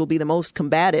proceedings will be the most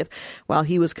combative, while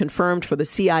he was confirmed for the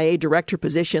CIA director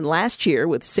position last year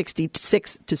with 66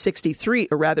 to 63,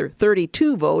 or rather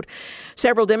 32 vote.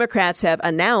 Several Democrats have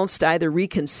announced either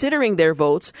reconsidering their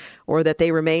votes or that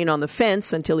they remain on the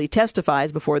fence until he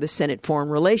testifies before the Senate Foreign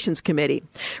Relations Committee.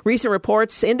 Recent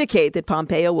reports indicate that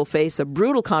Pompeo will face a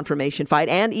brutal confirmation fight,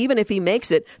 and even if he makes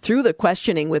it through the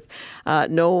questioning with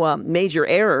no major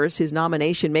errors, his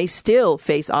nomination may still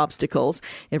face obstacles.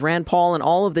 If Rand Paul and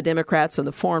all of the Democrats on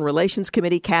the Foreign Relations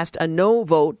Committee cast a no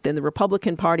vote, then the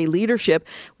Republican Party leadership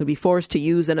would be forced to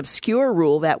use an obscure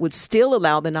rule that would still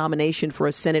allow the nomination for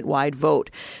a Senate-wide vote.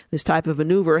 This type of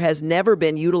maneuver has never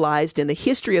been utilized in the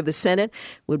history of the Senate.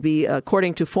 Would be,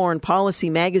 according to Foreign Policy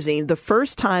magazine, the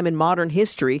first time in modern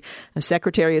history a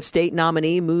Secretary of State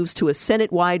nominee moves to a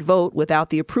Senate-wide vote without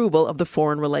the approval of the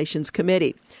Foreign Relations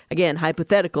Committee. Again,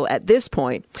 hypothetical at this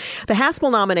point. The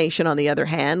Haspel nomination, on the other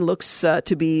hand, looks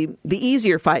to be the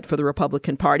easier fight for the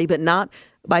Republican Party, but not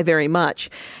by very much.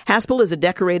 Haspel is a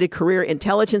decorated career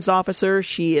intelligence officer.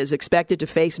 She is expected to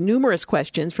face numerous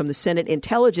questions from the Senate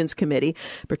Intelligence Committee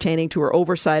pertaining to her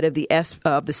oversight of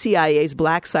the CIA's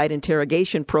black site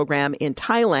interrogation program in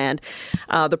Thailand.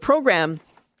 The program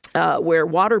where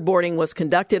waterboarding was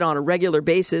conducted on a regular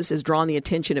basis has drawn the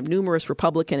attention of numerous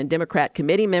Republican and Democrat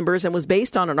committee members and was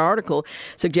based on an article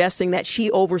suggesting that she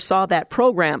oversaw that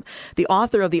program. The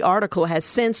author of the article has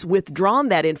since withdrawn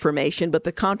that information, but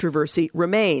the controversy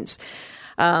remains.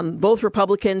 Both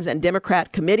Republicans and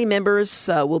Democrat committee members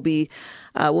will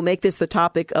make this the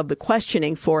topic of the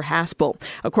questioning for Haspel.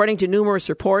 According to numerous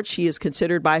reports, she is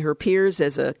considered by her peers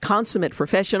as a consummate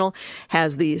professional,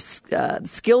 has the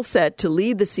skill set to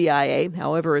lead the CIA.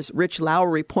 However, as Rich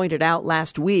Lowry pointed out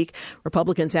last week,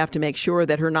 Republicans have to make sure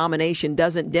that her nomination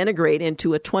doesn't denigrate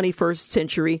into a 21st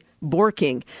century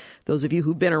Borking. Those of you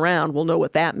who've been around will know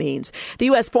what that means. The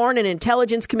U.S. Foreign and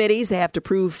Intelligence Committees, they have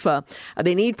to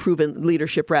they need proven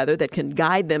leadership, that can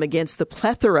guide them against the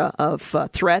plethora of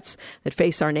threats that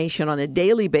face our nation on a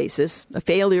daily basis. A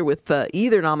failure with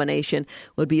either nomination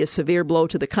would be a severe blow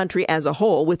to the country as a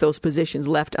whole, with those positions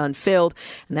left unfilled.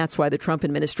 And that's why the Trump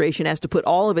administration has to put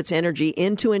all of its energy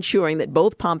into ensuring that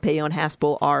both Pompeo and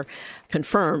Haspel are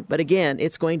confirmed. But again,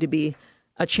 it's going to be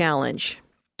a challenge.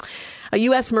 A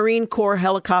U.S. Marine Corps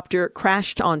helicopter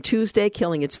crashed on Tuesday,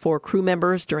 killing its 4 crew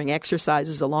members during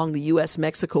exercises along the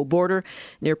U.S.-Mexico border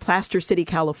near Plaster City,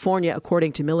 California,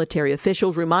 according to military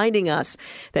officials, reminding us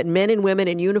that men and women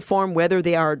in uniform, whether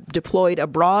they are deployed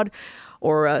abroad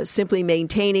or simply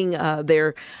maintaining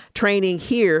their training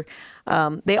here,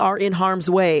 they are in harm's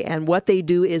way, and what they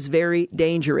do is very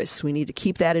dangerous. We need to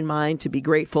keep that in mind, to be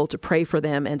grateful, to pray for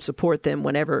them, and support them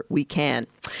whenever we can.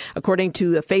 According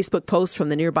to a Facebook post from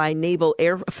the nearby Naval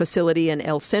Air Facility in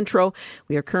El Centro,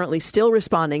 we are currently still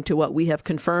responding to what we have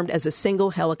confirmed as a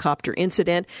single helicopter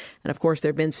incident. And of course, there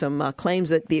have been some claims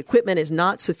that the equipment is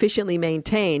not sufficiently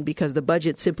maintained because the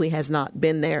budget simply has not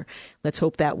been there. Let's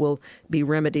hope that will be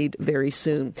remedied very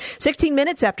soon. 16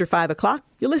 minutes after 5 o'clock,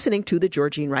 you're listening to The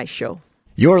Georgene Rice Show.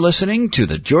 You're listening to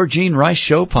The Georgene Rice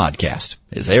Show podcast.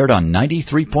 It's aired on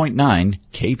 93.9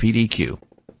 KPDQ.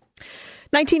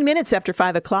 19 minutes after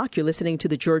 5 o'clock, you're listening to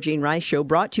the Georgene Rice Show,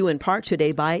 brought to you in part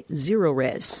today by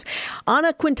Zerorez.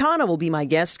 Ana Quintana will be my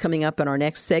guest coming up in our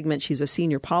next segment. She's a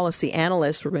senior policy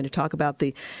analyst. We're going to talk about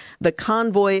the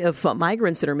convoy of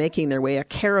migrants that are making their way, a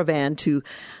caravan to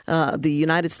the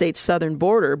United States southern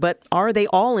border. But are they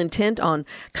all intent on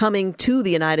coming to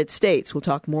the United States? We'll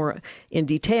talk more in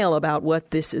detail about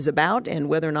what this is about and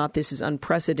whether or not this is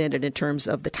unprecedented in terms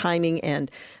of the timing and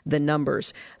the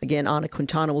numbers. Again, Ana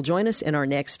Quintana will join us in our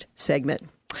next segment.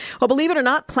 Well, believe it or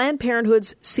not, Planned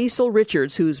Parenthood's Cecil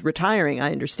Richards, who's retiring,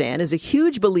 I understand, is a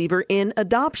huge believer in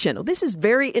adoption. Well, this is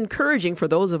very encouraging for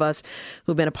those of us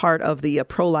who've been a part of the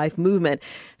pro-life movement.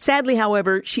 Sadly,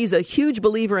 however, she's a huge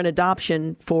believer in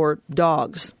adoption for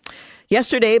dogs.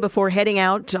 Yesterday, before heading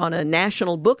out on a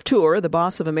national book tour, the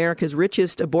boss of America's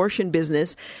richest abortion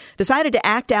business decided to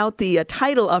act out the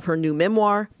title of her new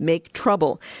memoir, Make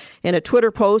Trouble. In a Twitter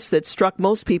post that struck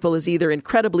most people as either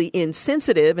incredibly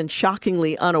insensitive and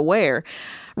shockingly unaware,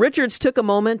 Richards took a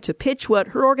moment to pitch what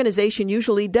her organization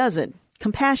usually doesn't: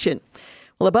 compassion.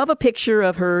 Well, above a picture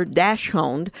of her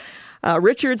dachshund,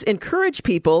 Richards encouraged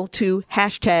people to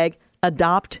hashtag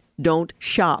adopt, don't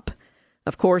shop.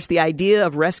 Of course, the idea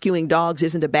of rescuing dogs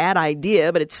isn't a bad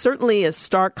idea, but it's certainly a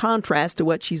stark contrast to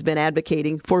what she's been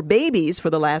advocating for babies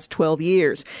for the last 12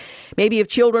 years. Maybe if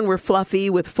children were fluffy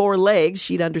with 4 legs,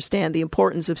 she'd understand the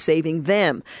importance of saving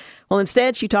them. Well,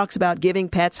 instead, she talks about giving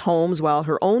pets homes while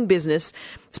her own business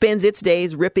spends its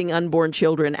days ripping unborn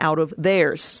children out of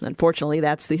theirs. Unfortunately,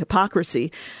 that's the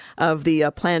hypocrisy of the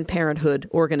Planned Parenthood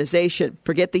organization.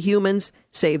 Forget the humans,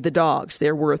 save the dogs.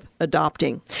 They're worth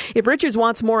adopting. If Richards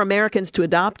wants more Americans to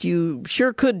adopt, you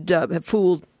sure could have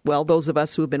fooled, well, those of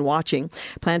us who have been watching.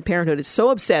 Planned Parenthood is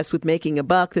so obsessed with making a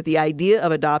buck that the idea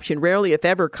of adoption rarely, if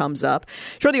ever, comes up.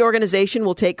 Sure, the organization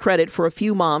will take credit for a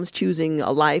few moms choosing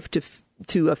a life to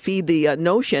feed the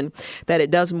notion that it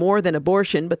does more than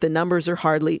abortion, but the numbers are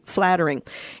hardly flattering.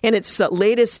 In its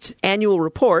latest annual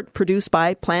report, produced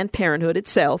by Planned Parenthood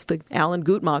itself, the Alan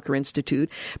Guttmacher Institute,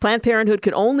 Planned Parenthood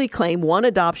could only claim 1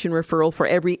 adoption referral for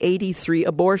every 83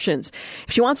 abortions.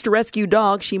 If she wants to rescue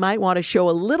dogs, she might want to show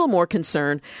a little more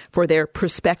concern for their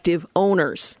prospective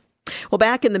owners. Well,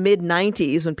 back in the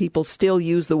mid-90s, when people still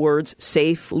used the words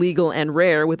safe, legal, and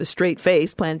rare with a straight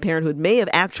face, Planned Parenthood may have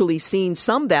actually seen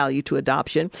some value to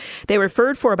adoption. They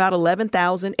referred for about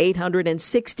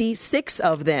 11,866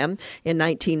 of them in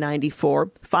 1994,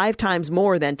 5 times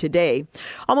more than today.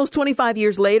 Almost 25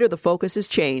 years later, the focus has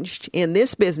changed. In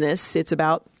this business, it's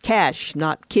about cash,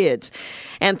 not kids.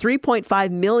 And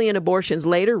 3.5 million abortions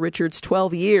later, Richard's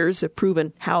 12 years have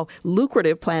proven how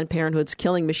lucrative Planned Parenthood's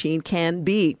killing machine can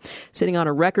be. Sitting on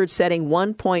a record-setting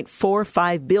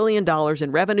 $1.45 billion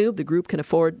in revenue, the group can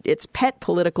afford its pet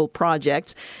political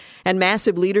projects and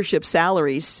massive leadership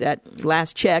salaries. At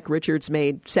last check, Richards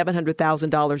made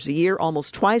 $700,000 a year,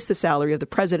 almost twice the salary of the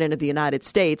President of the United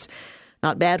States.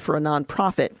 Not bad for a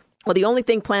nonprofit. Well, the only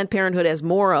thing Planned Parenthood has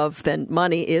more of than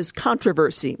money is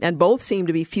controversy, and both seem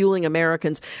to be fueling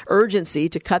Americans' urgency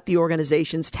to cut the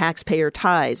organization's taxpayer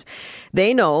ties.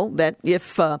 They know that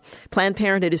if Planned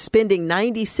Parenthood is spending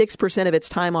 96% of its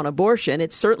time on abortion,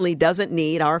 it certainly doesn't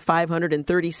need our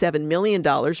 $537 million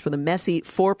for the messy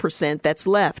 4% that's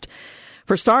left.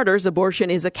 For starters,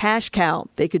 abortion is a cash cow.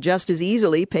 They could just as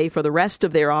easily pay for the rest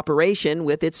of their operation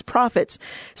with its profits.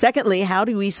 Secondly, how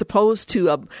are we supposed to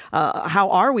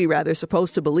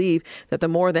believe that the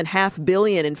more than $500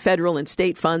 million in federal and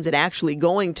state funds is actually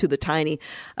going to the tiny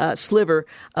sliver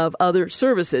of other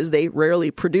services they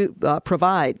rarely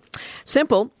provide?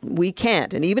 Simple, we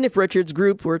can't. And even if Richards'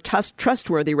 group were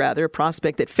trustworthy, a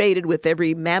prospect that faded with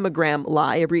every mammogram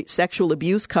lie, every sexual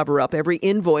abuse cover-up, every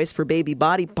invoice for baby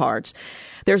body parts,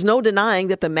 there's no denying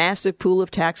that the massive pool of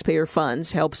taxpayer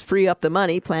funds helps free up the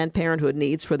money Planned Parenthood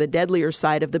needs for the deadlier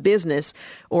side of the business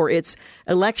or its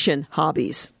election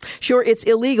hobbies. Sure, it's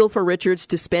illegal for Richards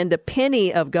to spend a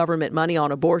penny of government money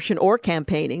on abortion or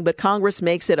campaigning, but Congress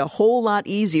makes it a whole lot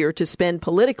easier to spend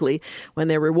politically when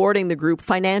they're rewarding the group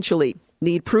financially.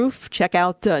 Need proof? Check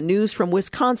out news from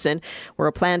Wisconsin, where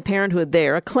a Planned Parenthood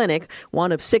there, a clinic,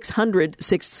 one of 600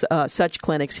 such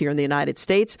clinics here in the United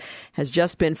States, has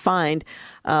just been fined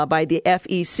by the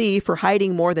FEC for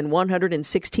hiding more than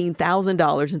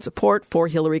 $116,000 in support for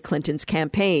Hillary Clinton's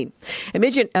campaign.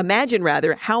 Imagine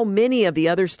how many of the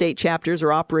other state chapters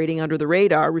are operating under the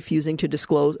radar, refusing to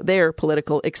disclose their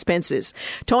political expenses.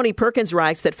 Tony Perkins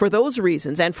writes that for those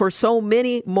reasons and for so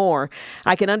many more,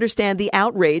 I can understand the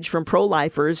outrage from pro-life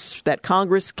pro-lifers that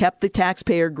Congress kept the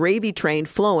taxpayer gravy train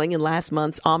flowing in last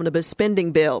month's omnibus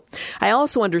spending bill. I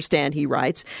also understand, he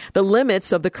writes, the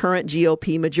limits of the current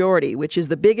GOP majority, which is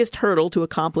the biggest hurdle to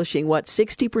accomplishing what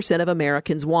 60% of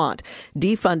Americans want,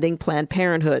 defunding Planned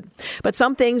Parenthood. But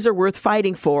some things are worth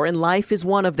fighting for, and life is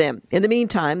one of them. In the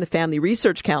meantime, the Family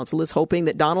Research Council is hoping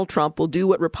that Donald Trump will do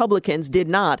what Republicans did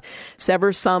not,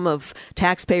 sever some of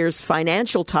taxpayers'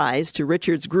 financial ties to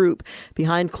Richard's group.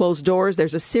 Behind closed doors,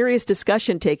 there's a serious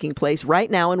discussion taking place right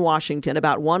now in Washington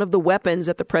about one of the weapons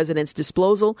at the president's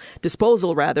disposal,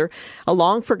 a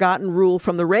long-forgotten rule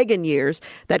from the Reagan years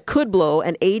that could blow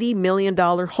an $80 million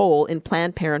hole in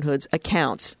Planned Parenthood's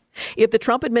accounts. If the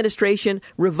Trump administration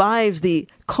revives the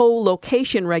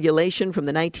co-location regulation from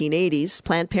the 1980s,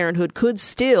 Planned Parenthood could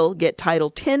still get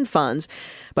Title X funds,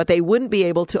 but they wouldn't be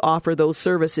able to offer those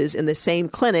services in the same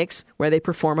clinics where they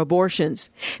perform abortions.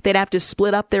 They'd have to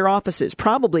split up their offices,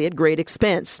 probably at great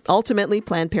expense. Ultimately,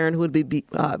 Planned Parenthood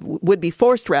would be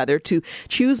forced to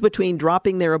choose between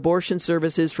dropping their abortion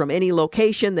services from any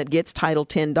location that gets Title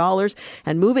X dollars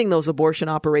and moving those abortion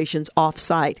operations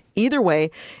off-site. Either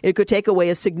way, it could take away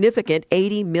a significant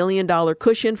 $80 million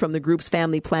cushion from the group's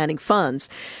family planning funds.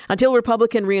 Until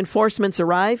Republican reinforcements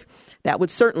arrive, that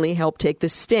would certainly help take the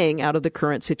sting out of the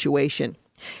current situation.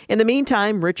 In the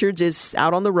meantime, Richards is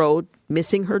out on the road,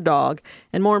 missing her dog,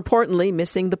 and more importantly,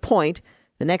 missing the point.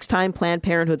 The next time Planned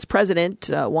Parenthood's president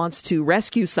wants to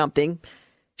rescue something,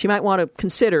 she might want to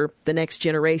consider the next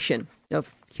generation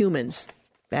of humans,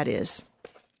 that is.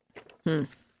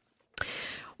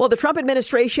 Well, the Trump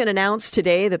administration announced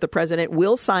today that the president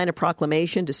will sign a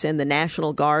proclamation to send the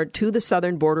National Guard to the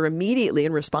southern border immediately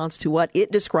in response to what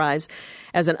it describes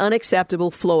as an unacceptable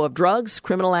flow of drugs,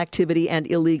 criminal activity, and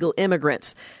illegal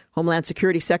immigrants. Homeland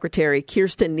Security Secretary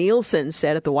Kirstjen Nielsen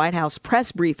said at the White House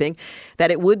press briefing that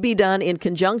it would be done in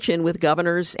conjunction with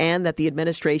governors and that the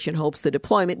administration hopes the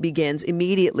deployment begins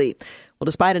immediately. Well,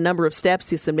 despite a number of steps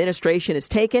this administration has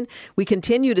taken, we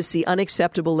continue to see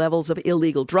unacceptable levels of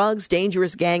illegal drugs,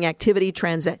 dangerous gang activity,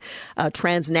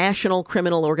 transnational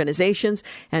criminal organizations,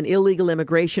 and illegal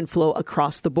immigration flow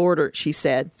across the border, she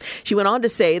said. She went on to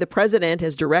say the president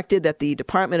has directed that the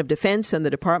Department of Defense and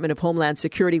the Department of Homeland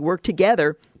Security work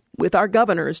together with our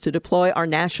governors to deploy our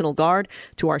National Guard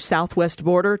to our southwest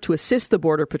border to assist the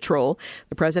Border Patrol.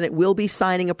 The president will be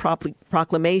signing a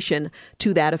proclamation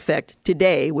to that effect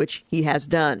today, which he has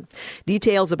done.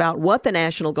 Details about what the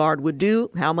National Guard would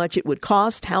do, how much it would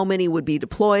cost, how many would be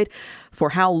deployed, for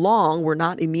how long were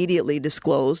not immediately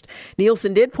disclosed.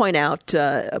 Nielsen did point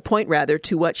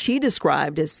to what she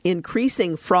described as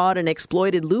increasing fraud and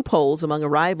exploited loopholes among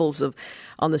arrivals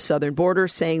on the southern border,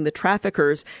 saying the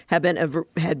traffickers had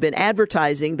been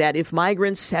advertising that if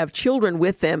migrants have children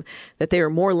with them, that they are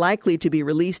more likely to be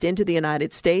released into the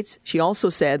United States. She also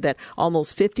said that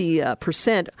almost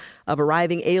 50% of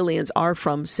arriving aliens are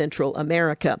from Central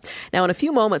America. Now, in a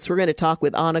few moments, we're going to talk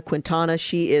with Ana Quintana.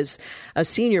 She is a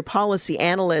senior policy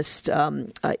analyst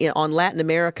on Latin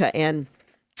America and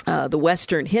the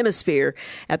Western Hemisphere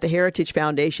at the Heritage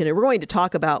Foundation. And we're going to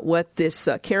talk about what this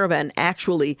caravan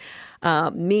actually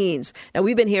means. Now,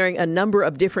 we've been hearing a number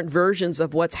of different versions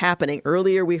of what's happening.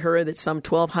 Earlier, we heard that some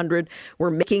 1,200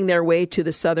 were making their way to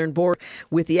the southern border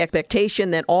with the expectation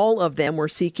that all of them were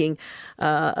seeking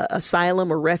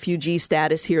asylum or refugee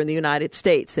status here in the United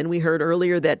States. And we heard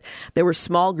earlier that there were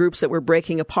small groups that were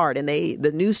breaking apart, and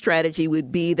the new strategy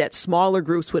would be that smaller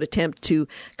groups would attempt to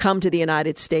come to the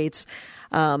United States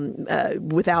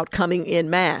without coming in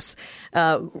mass.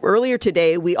 Earlier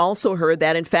today, we also heard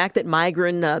that, in fact, that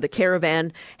the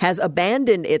caravan has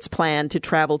abandoned its plan to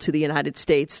travel to the United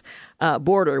States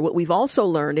border. What we've also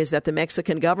learned is that the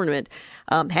Mexican government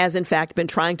has, in fact, been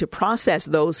trying to process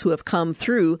those who have come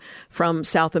through from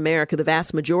South America, the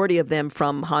vast majority of them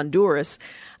from Honduras,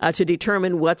 to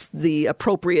determine what's the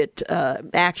appropriate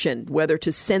action, whether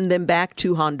to send them back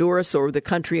to Honduras or the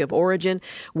country of origin,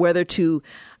 whether to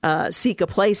seek a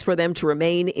place for them to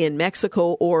remain in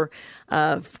Mexico or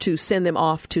to send them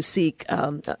off to seek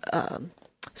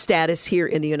status here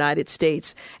in the United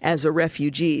States as a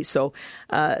refugee. So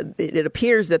it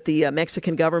appears that the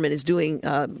Mexican government is doing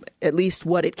at least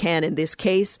what it can in this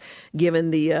case,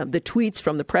 given the tweets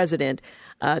from the president,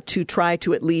 to try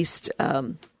to at least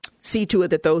see to it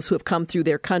that those who have come through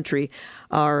their country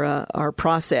are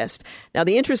processed. Now,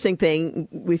 the interesting thing,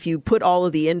 if you put all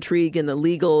of the intrigue and the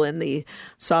legal and the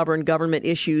sovereign government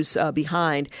issues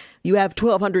behind, you have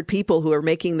 1,200 people who are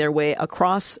making their way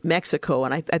across Mexico.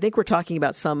 And I think we're talking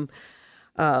about some,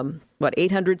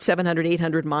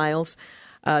 800 miles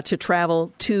to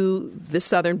travel to the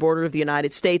southern border of the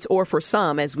United States, or for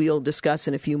some, as we'll discuss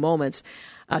in a few moments,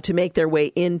 to make their way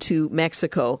into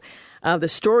Mexico. The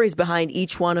stories behind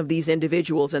each one of these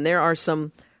individuals, and there are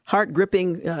some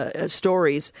heart-gripping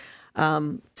stories,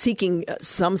 seeking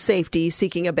some safety,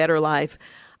 seeking a better life,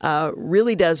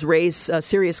 really does raise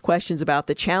serious questions about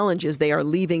the challenges they are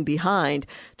leaving behind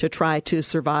to try to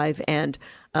survive and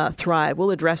thrive.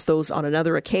 We'll address those on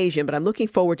another occasion, but I'm looking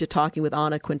forward to talking with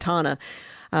Ana Quintana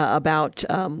about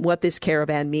what this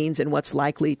caravan means and what's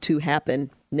likely to happen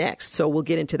next. So we'll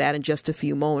get into that in just a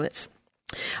few moments.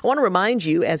 I want to remind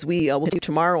you, as we will do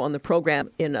tomorrow on the program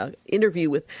in an interview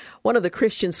with one of the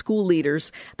Christian school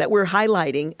leaders that we're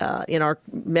highlighting in our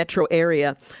metro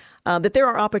area, that there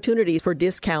are opportunities for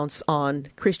discounts on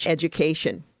Christian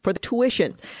education, for the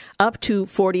tuition, up to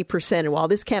 40%. And while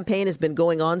this campaign has been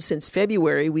going on since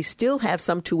February, we still have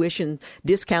some tuition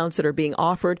discounts that are being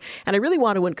offered. And I really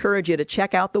want to encourage you to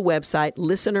check out the website,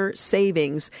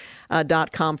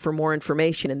 listenersavings.com, for more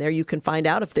information. And there you can find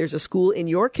out if there's a school in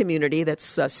your community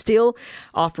that's still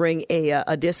offering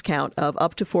a discount of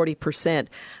up to 40%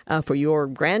 for your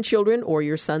grandchildren or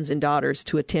your sons and daughters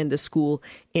to attend a school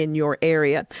in your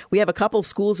area. We have a couple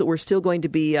schools that we're still going to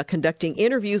be conducting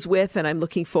interviews with, and I'm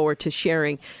looking forward to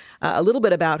sharing a little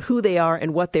bit about who they are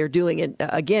and what they're doing. And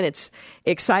again, it's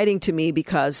exciting to me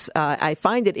because I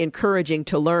find it encouraging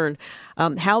to learn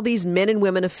how these men and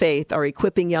women of faith are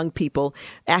equipping young people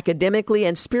academically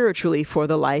and spiritually for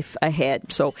the life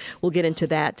ahead. So we'll get into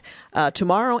that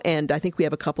tomorrow, and I think we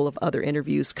have a couple of other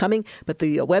interviews coming, but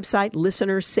the website,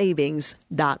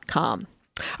 listenersavings.com.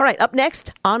 All right, up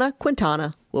next, Ana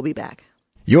Quintana will be back.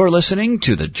 You're listening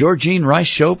to the Georgene Rice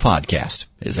Show podcast.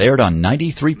 It's aired on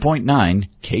 93.9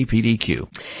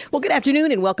 KPDQ. Well, good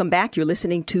afternoon and welcome back. You're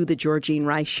listening to the Georgene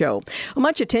Rice Show. Well,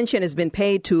 much attention has been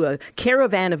paid to a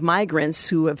caravan of migrants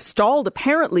who have stalled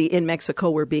apparently in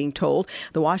Mexico, we're being told.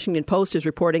 The Washington Post is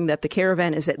reporting that the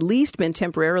caravan has at least been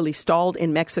temporarily stalled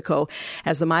in Mexico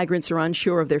as the migrants are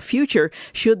unsure of their future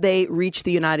should they reach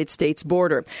the United States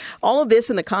border. All of this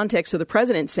in the context of the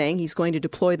president saying he's going to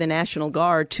deploy the National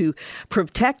Guard to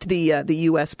protect the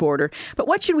U.S. border. But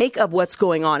what should we make of what's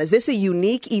going on? Is this a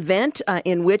unique event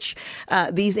in which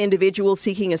these individuals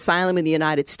seeking asylum in the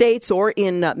United States or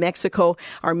in Mexico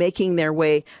are making their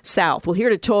way south? Well,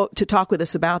 here to talk with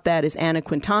us about that is Ana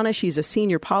Quintana. She's a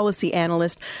senior policy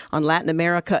analyst on Latin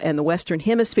America and the Western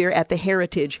Hemisphere at the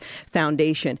Heritage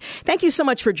Foundation. Thank you so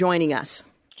much for joining us.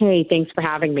 Hey, thanks for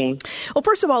having me. Well,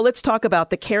 first of all, let's talk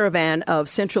about the caravan of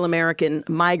Central American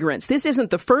migrants. This isn't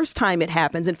the first time it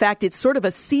happens. In fact, it's sort of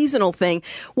a seasonal thing.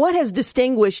 What has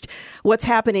distinguished what's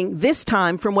happening this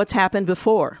time from what's happened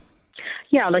before?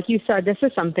 Yeah, like you said, this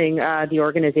is something the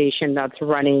organization that's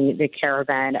running the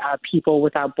caravan, People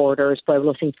Without Borders,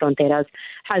 Pueblos Sin Fronteras,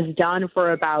 has done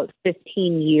for about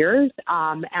 15 years.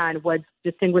 And what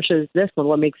distinguishes this one,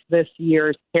 what makes this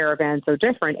year's caravan so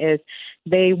different, is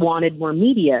they wanted more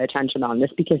media attention on this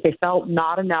because they felt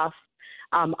not enough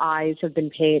eyes have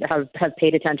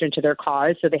paid attention to their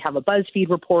cause. So they have a BuzzFeed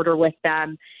reporter with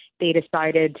them. They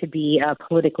decided to be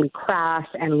politically crass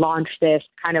and launch the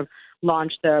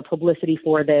publicity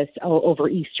for this over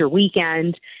Easter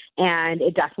weekend. And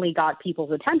it definitely got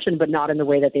people's attention, but not in the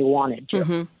way that they wanted to.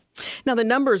 Mm-hmm. Now, the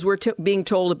numbers we're being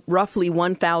told roughly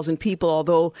 1,000 people,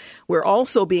 although we're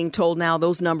also being told now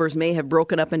those numbers may have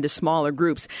broken up into smaller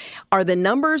groups. Are the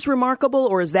numbers remarkable,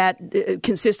 or is that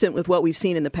consistent with what we've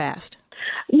seen in the past?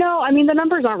 No, I mean, the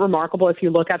numbers aren't remarkable if you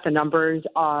look at the numbers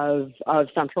of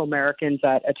Central Americans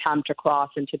that attempt to cross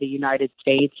into the United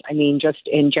States. I mean, just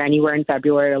in January and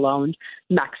February alone,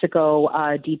 Mexico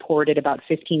deported about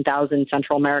 15,000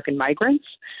 Central American migrants.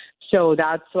 So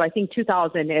I think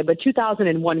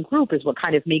 2001 group is what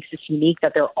kind of makes this unique,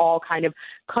 that they're all kind of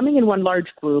coming in one large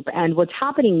group. And what's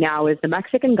happening now is the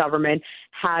Mexican government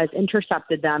has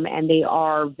intercepted them, and they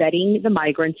are vetting the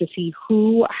migrants to see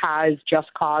who has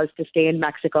just cause to stay in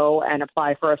Mexico and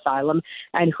apply for asylum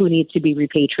and who needs to be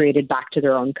repatriated back to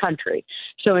their own country.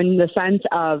 So in the sense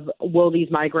of, will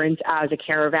these migrants as a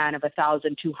caravan of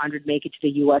 1,200 make it to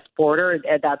the U.S. border,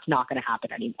 that's not going to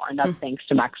happen anymore. And that's thanks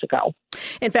to Mexico.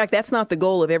 In fact, that's not the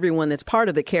goal of everyone that's part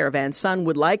of the caravan. Some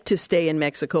would like to stay in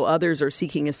Mexico. Others are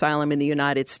seeking asylum in the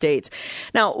United States.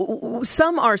 Now,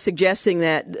 some are suggesting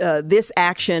that this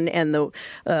action and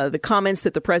the comments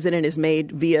that the president has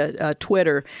made via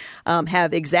Twitter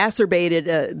have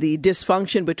exacerbated the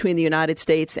dysfunction between the United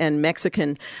States and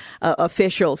Mexican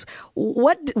officials.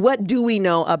 What do we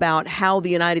know about how the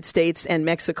United States and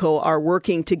Mexico are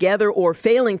working together or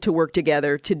failing to work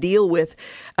together to deal with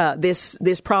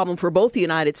this problem for both the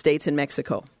United States and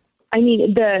Mexico? I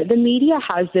mean, the media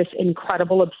has this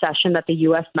incredible obsession that the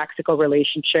U.S.-Mexico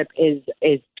relationship is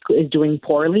doing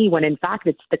poorly, when in fact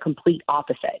it's the complete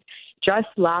opposite. Just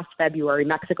last February,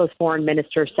 Mexico's foreign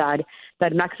minister said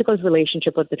that Mexico's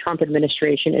relationship with the Trump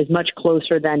administration is much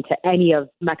closer than to any of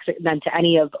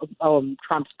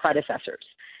Trump's predecessors.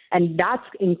 And that's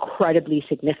incredibly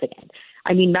significant.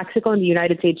 I mean, Mexico and the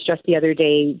United States just the other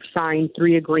day signed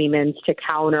 3 agreements to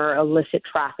counter illicit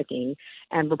trafficking.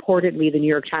 And reportedly, the New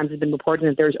York Times has been reporting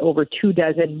that there's over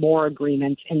 24 more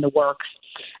agreements in the works.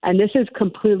 And this is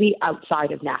completely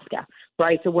outside of NAFTA,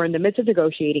 right? So we're in the midst of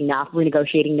renegotiating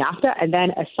NAFTA. And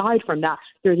then aside from that,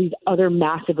 there are these other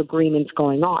massive agreements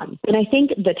going on. And I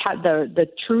think the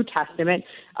true testament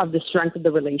of the strength of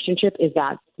the relationship is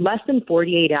that less than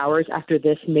 48 hours after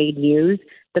this made news,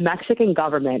 the Mexican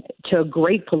government, to a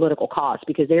great political cost,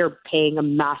 because they are paying a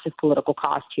massive political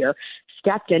cost here,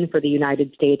 stepped in for the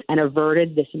United States and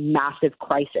averted this massive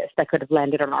crisis that could have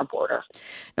landed on our border.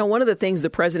 Now, one of the things the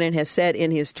president has said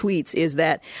in his tweets is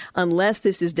that unless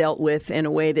this is dealt with in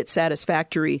a way that's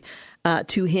satisfactory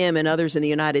to him and others in the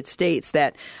United States,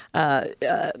 that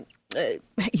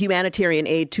humanitarian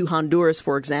aid to Honduras,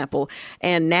 for example,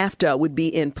 and NAFTA would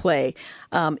be in play.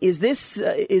 Is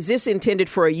this intended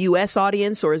for a U.S.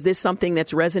 audience, or is this something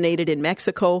that's resonated in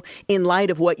Mexico in light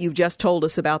of what you've just told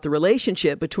us about the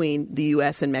relationship between the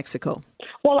U.S. and Mexico?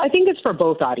 Well, I think it's for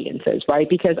both audiences, right?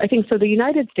 Because I think so the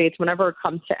United States, whenever it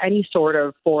comes to any sort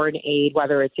of foreign aid,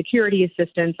 whether it's security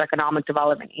assistance, economic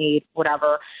development aid,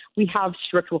 whatever, we have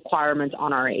strict requirements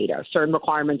on our aid, certain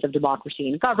requirements of democracy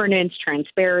and governance,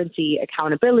 transparency,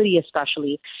 accountability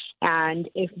especially. And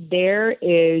if there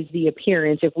is the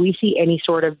appearance, if we see any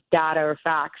sort of data or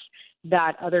facts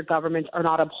that other governments are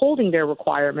not upholding their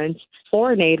requirements,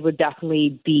 foreign aid would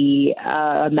definitely be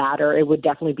a matter. It would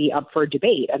definitely be up for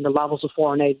debate, and the levels of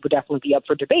foreign aid would definitely be up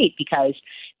for debate, because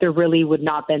there really would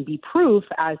not then be proof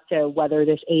as to whether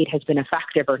this aid has been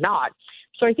effective or not.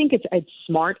 So I think it's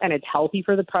smart and it's healthy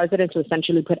for the president to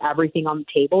essentially put everything on the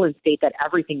table and state that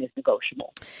everything is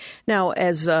negotiable. Now,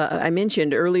 as I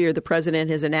mentioned earlier, the president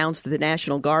has announced that the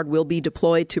National Guard will be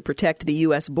deployed to protect the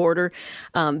U.S. border.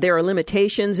 There are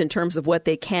limitations in terms of what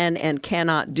they can and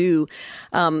cannot do.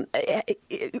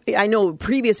 I know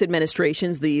previous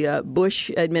administrations, the Bush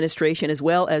administration as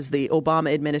well as the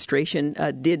Obama administration,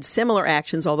 did similar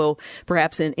actions, although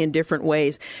perhaps in different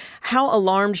ways. How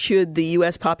alarmed should the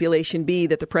U.S. population be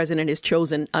that the president has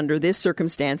chosen under this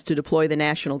circumstance to deploy the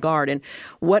National Guard, and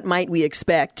what might we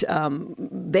expect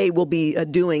they will be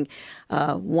doing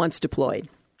once deployed?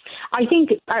 I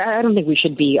don't think we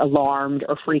should be alarmed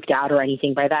or freaked out or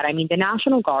anything by that. I mean, the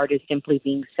National Guard is simply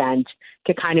being sent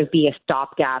to kind of be a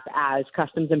stopgap as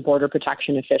Customs and Border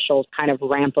Protection officials kind of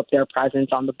ramp up their presence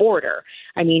on the border.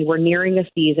 I mean, we're nearing a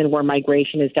season where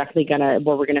migration is definitely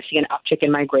where we're going to see an uptick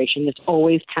in migration. This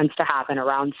always tends to happen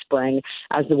around spring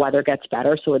as the weather gets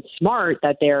better. So it's smart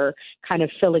that they're kind of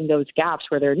filling those gaps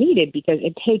where they're needed, because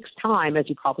it takes time, as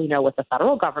you probably know, with the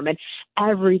federal government.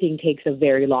 Everything takes a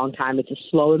very long time. It's a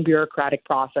slow and bureaucratic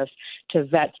process to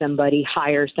vet somebody,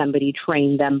 hire somebody,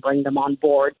 train them, bring them on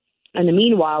board. In the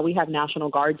meanwhile, we have National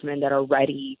Guardsmen that are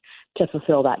ready to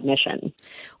fulfill that mission.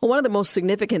 Well, one of the most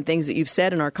significant things that you've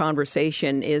said in our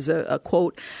conversation is a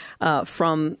quote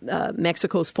from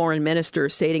Mexico's foreign minister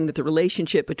stating that the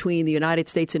relationship between the United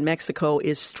States and Mexico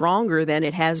is stronger than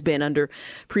it has been under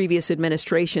previous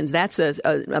administrations. That's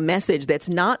a message that's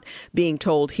not being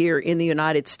told here in the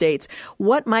United States.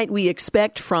 What might we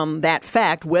expect from that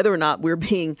fact, whether or not we're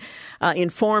being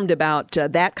informed about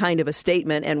that kind of a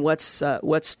statement and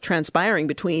what's transpiring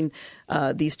between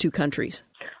these two countries?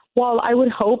 Well, I would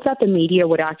hope that the media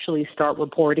would actually start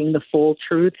reporting the full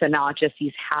truths and not just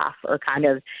these half or kind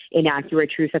of inaccurate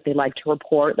truths that they like to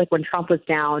report. Like when Trump was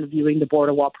down viewing the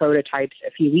border wall prototypes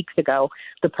a few weeks ago,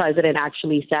 the president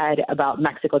actually said about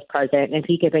Mexico's president,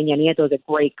 Enrique Peña Nieto is a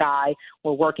great guy.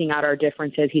 We're working out our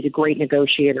differences. He's a great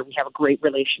negotiator. We have a great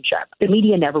relationship. The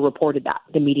media never reported that.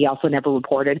 The media also never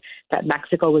reported that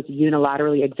Mexico was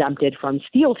unilaterally exempted from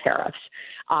steel tariffs.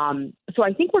 So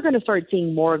I think we're going to start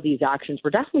seeing more of these actions. We're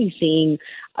definitely seeing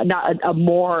a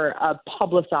more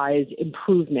publicized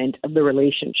improvement of the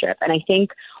relationship. And I think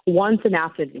once a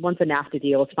NAFTA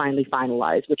deal is finally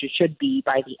finalized, which it should be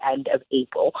by the end of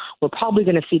April, we're probably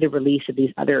going to see the release of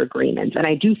these other agreements. And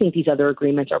I do think these other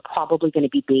agreements are probably going to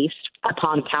be based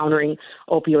upon countering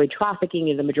opioid trafficking,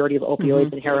 and the majority of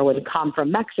opioids and heroin come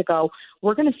from Mexico.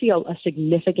 We're going to see a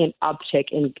significant uptick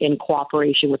in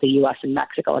cooperation with the U.S. and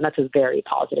Mexico, and that's a very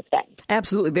positive thing.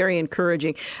 Absolutely, very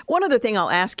encouraging. One other thing I'll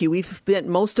ask you, we've spent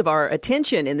most of our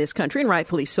attention in this country, and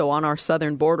rightfully so, on our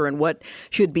southern border and what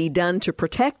should be done to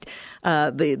protect protect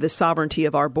the sovereignty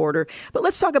of our border. But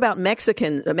let's talk about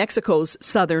Mexico's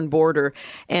southern border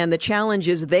and the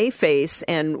challenges they face,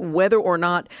 and whether or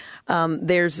not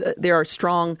there are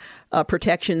strong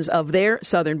protections of their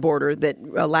southern border that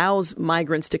allows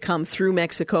migrants to come through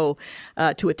Mexico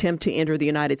to attempt to enter the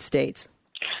United States.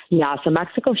 Yeah, so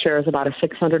Mexico shares about a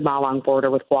 600-mile-long border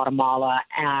with Guatemala,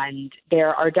 and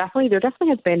there definitely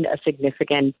has been a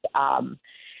significant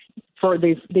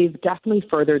they've definitely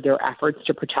furthered their efforts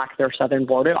to protect their southern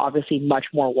border. Obviously, much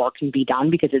more work can be done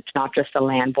because it's not just the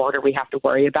land border we have to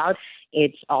worry about.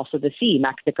 It's also the sea.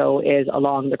 Mexico is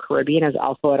along the Caribbean, it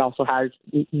also has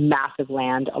massive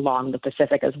land along the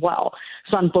Pacific as well.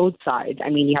 So on both sides, I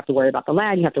mean, you have to worry about the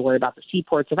land, you have to worry about the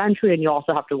seaports of entry, and you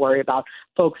also have to worry about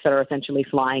folks that are essentially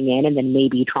flying in and then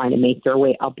maybe trying to make their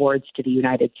way upwards to the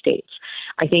United States.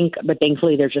 But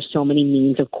thankfully, there's just so many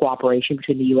means of cooperation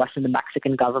between the U.S. and the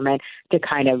Mexican government to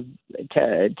kind of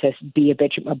to be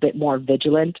a bit more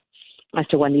vigilant as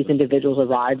to when these individuals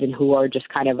arrive and who are just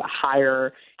kind of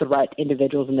higher threat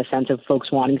individuals in the sense of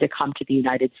folks wanting to come to the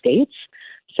United States.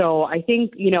 So I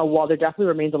think, while there definitely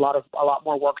remains a lot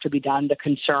more work to be done, the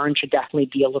concern should definitely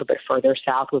be a little bit further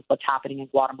south with what's happening in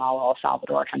Guatemala, El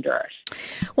Salvador, and Honduras.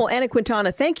 Well, Ana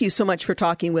Quintana, thank you so much for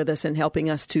talking with us and helping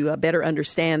us to better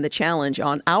understand the challenge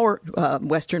on our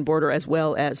western border as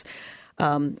well as,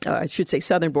 I should say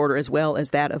southern border as well as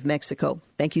that of Mexico.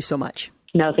 Thank you so much.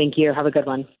 No, thank you. Have a good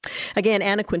one. Again,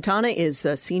 Ana Quintana is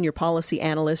a senior policy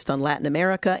analyst on Latin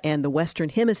America and the Western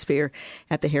Hemisphere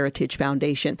at the Heritage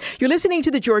Foundation. You're listening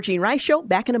to The Georgene Rice Show.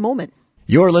 Back in a moment.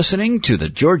 You're listening to The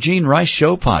Georgene Rice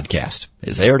Show podcast.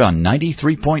 It's aired on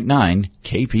 93.9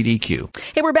 KPDQ.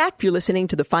 Hey, we're back. You're listening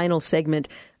to the final segment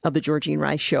of The Georgene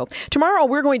Rice Show. Tomorrow,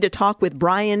 we're going to talk with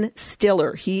Brian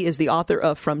Stiller. He is the author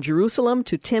of From Jerusalem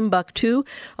to Timbuktu,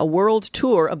 a world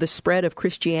tour of the spread of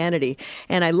Christianity.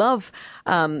 And I love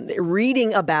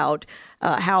reading about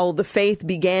how the faith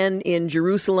began in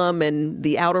Jerusalem and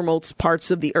the outermost parts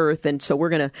of the earth. And so we're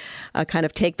going to kind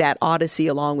of take that odyssey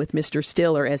along with Mr.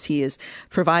 Stiller as he has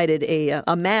provided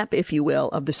a map, if you will,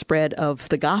 of the spread of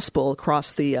the gospel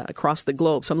across the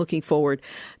globe. So I'm looking forward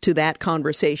to that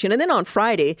conversation. And then on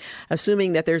Friday,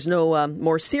 assuming that there's no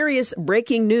more serious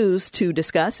breaking news to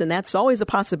discuss, and that's always a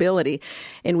possibility,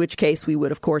 in which case we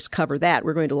would, of course, cover that.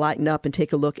 We're going to lighten up and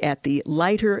take a look at the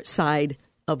lighter side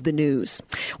of the news.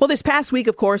 Well, this past week,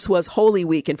 of course, was Holy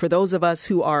Week. And for those of us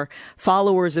who are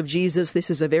followers of Jesus, this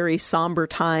is a very somber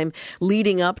time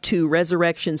leading up to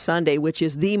Resurrection Sunday, which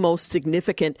is the most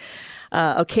significant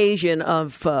occasion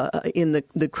of in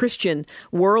the Christian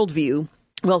worldview.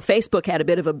 Well, Facebook had a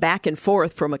bit of a back and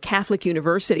forth from a Catholic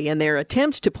university and their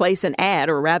attempt to place an ad,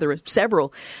 or rather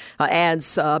several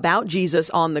ads about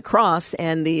Jesus on the cross.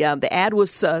 And the ad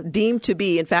was deemed to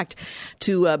be, in fact,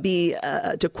 to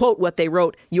quote what they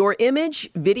wrote, "Your image,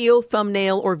 video,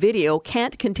 thumbnail, or video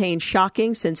can't contain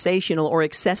shocking, sensational, or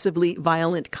excessively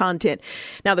violent content."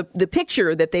 Now, the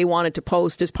picture that they wanted to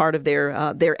post as part of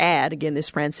their ad, again, this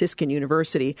Franciscan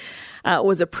university,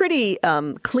 was a pretty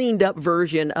cleaned up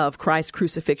version of Christ's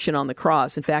crucifixion on the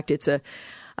cross. In fact, it's a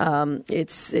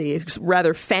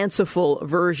rather fanciful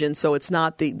version, so it's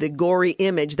not the gory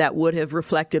image that would have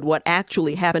reflected what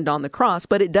actually happened on the cross,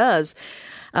 but it does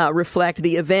reflect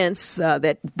the events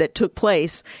that took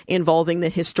place involving the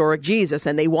historic Jesus.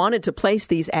 And they wanted to place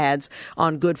these ads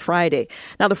on Good Friday.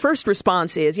 Now, the first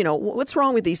response is, what's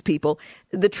wrong with these people?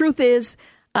 The truth is,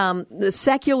 the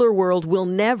secular world will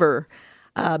never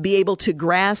be able to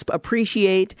grasp,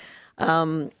 appreciate,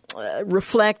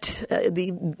 reflect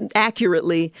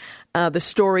accurately the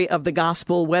story of the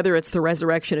gospel, whether it's the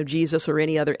resurrection of Jesus or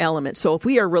any other element. So if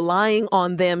we are relying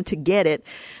on them to get it,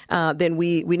 then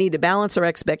we need to balance our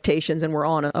expectations, and we're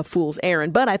on a fool's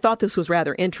errand. But I thought this was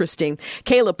rather interesting.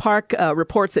 Kayla Park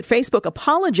reports that Facebook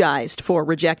apologized for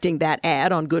rejecting that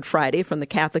ad on Good Friday from the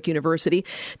Catholic University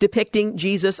depicting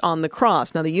Jesus on the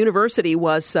cross. Now, the university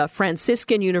was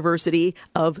Franciscan University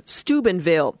of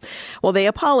Steubenville. Well, they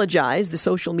apologized. The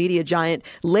social media giant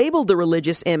labeled the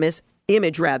religious image,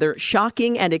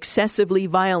 shocking and excessively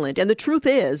violent. And the truth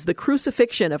is, the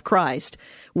crucifixion of Christ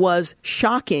was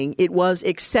shocking. It was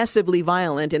excessively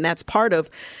violent. And that's part of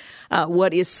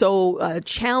what is so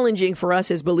challenging for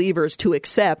us as believers to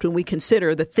accept when we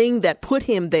consider the thing that put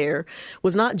him there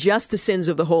was not just the sins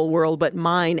of the whole world, but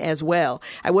mine as well.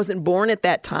 I wasn't born at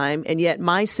that time, and yet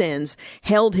my sins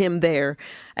held him there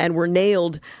and were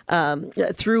nailed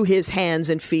through his hands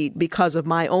and feet because of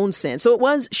my own sin. So it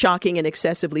was shocking and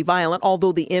excessively violent,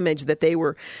 although the image that they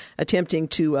were attempting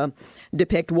to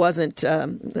depict wasn't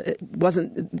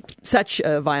such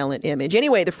a violent image.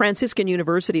 Anyway, the Franciscan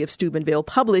University of Steubenville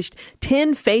published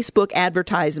 10 Facebook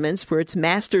advertisements for its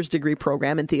master's degree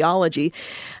program in theology.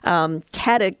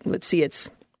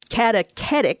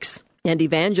 Catechetics and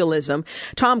evangelism.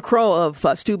 Tom Crow of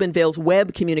Steubenville's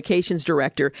web communications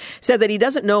director said that he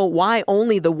doesn't know why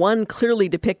only the one clearly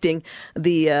depicting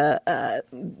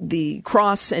the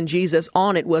cross and Jesus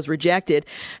on it was rejected.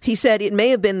 He said it may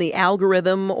have been the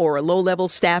algorithm or a low-level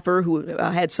staffer who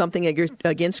had something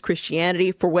against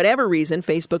Christianity. For whatever reason,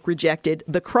 Facebook rejected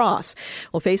the cross.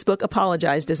 Well, Facebook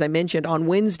apologized, as I mentioned, on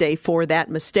Wednesday for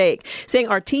that mistake, saying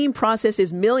our team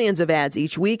processes millions of ads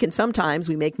each week, and sometimes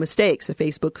we make mistakes. The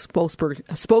Facebook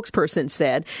spokesperson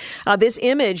said, this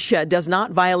image does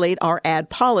not violate our ad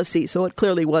policy, so it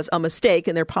clearly was a mistake,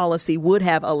 and their policy would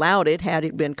have allowed it had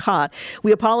it been caught.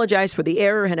 We apologize for the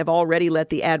error and have already let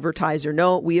the advertiser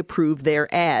know we approve their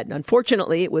ad.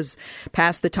 Unfortunately, it was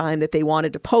past the time that they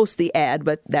wanted to post the ad,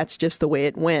 but that's just the way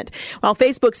it went. While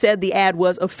Facebook said the ad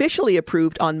was officially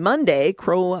approved on Monday,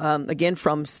 Crow, again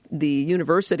from the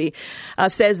university,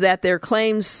 says that their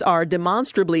claims are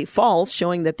demonstrably false,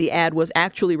 showing that the ad was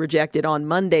actually rejected on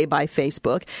Monday by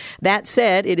Facebook. That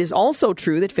said, it is also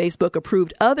true that Facebook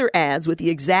approved other ads with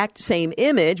the exact same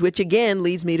image, which again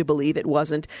leads me to believe it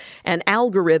wasn't an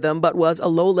algorithm, but was a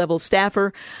low-level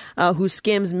staffer who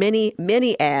skims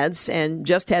many ads and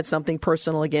just had something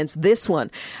personal against this one.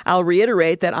 I'll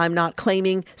reiterate that I'm not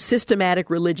claiming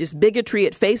systematic religious bigotry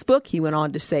at Facebook, he went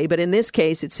on to say, but in this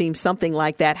case, it seems something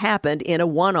like that happened in a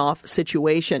one-off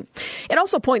situation. It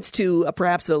also points to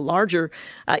perhaps a larger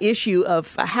issue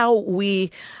of how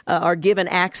we are given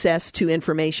access to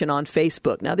information on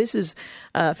Facebook. Now, this is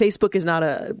Facebook is not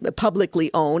a publicly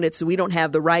owned. We don't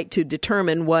have the right to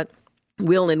determine what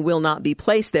will and will not be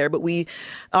placed there, but we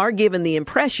are given the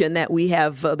impression that we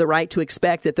have the right to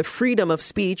expect that the freedom of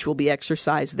speech will be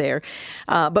exercised there.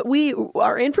 But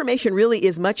our information really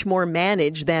is much more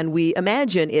managed than we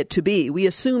imagine it to be. We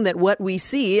assume that what we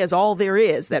see is all there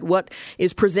is, that what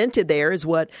is presented there is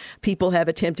what people have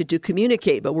attempted to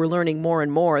communicate. But we're learning more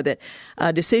and more that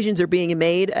decisions are being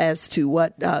made as to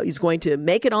what is going to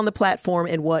make it on the platform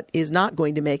and what is not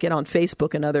going to make it on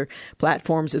Facebook and other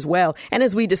platforms as well. And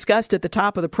as we discussed at the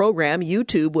top of the program,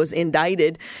 YouTube was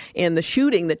indicted in the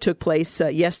shooting that took place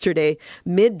yesterday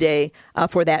midday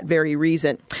for that very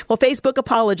reason. Well, Facebook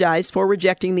apologized for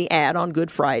rejecting the ad on Good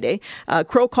Friday.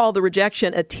 Crow called the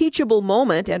rejection a teachable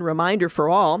moment and reminder for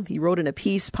all. He wrote in a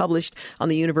piece published on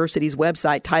the university's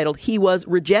website titled, "He Was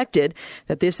Rejected,"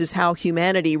 that this is how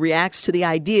humanity reacts to the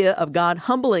idea of God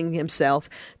humbling himself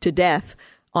to death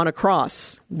on a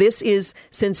cross. This is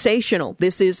sensational.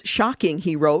 This is shocking,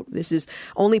 he wrote. This is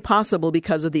only possible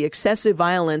because of the excessive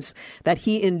violence that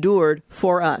he endured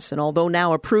for us. And although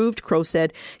now approved, Crow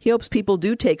said he hopes people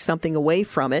do take something away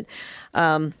from it.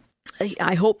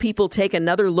 I hope people take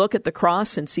another look at the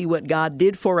cross and see what God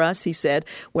did for us, he said,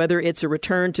 whether it's a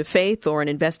return to faith or an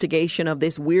investigation of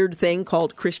this weird thing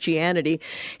called Christianity.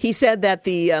 He said that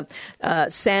the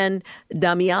San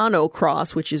Damiano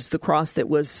cross, which is the cross that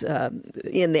was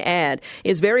in the ad,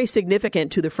 is very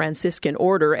significant to the Franciscan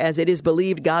order, as it is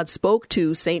believed God spoke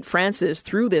to St. Francis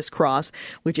through this cross,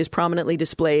 which is prominently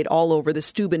displayed all over the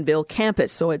Steubenville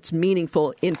campus. So it's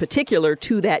meaningful in particular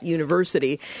to that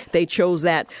university. They chose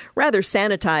that rather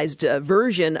sanitized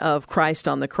version of Christ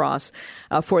on the cross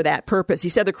for that purpose. He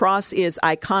said the cross is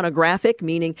iconographic,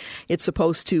 meaning it's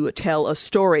supposed to tell a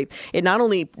story. It not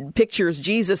only pictures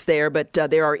Jesus there, but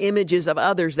there are images of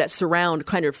others that surround,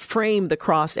 kind of frame the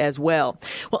cross as well.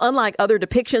 Well, unlike other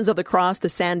depictions of the cross, the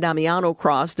San Damiano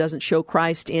cross doesn't show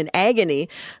Christ in agony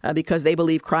because they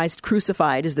believe Christ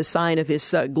crucified is the sign of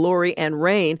his glory and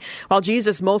reign. While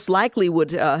Jesus most likely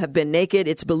would have been naked,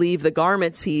 it's believed the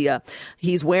garments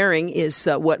he's wearing is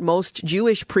what most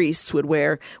Jewish priests would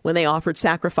wear when they offered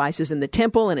sacrifices in the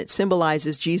temple, and it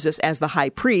symbolizes Jesus as the high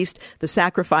priest, the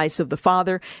sacrifice of the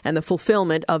Father, and the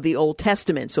fulfillment of the Old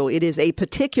Testament. So it is a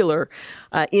particular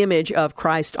image of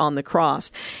Christ on the cross.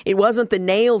 It wasn't the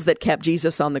nails that kept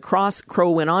Jesus on the cross,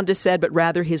 Crow went on to say, but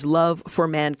rather his love for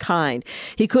mankind.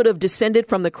 He could have descended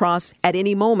from the cross at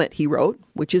any moment, he wrote,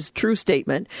 which is a true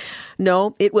statement.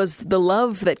 No, it was the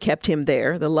love that kept him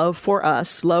there, the love for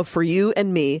us, love for you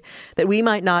and me, that we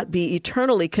might not be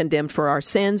eternally condemned for our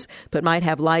sins, but might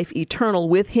have life eternal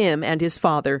with him and his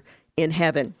Father in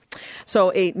heaven.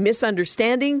 So a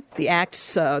misunderstanding, the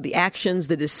actions,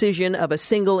 the decision of a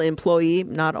single employee,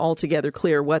 not altogether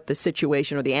clear what the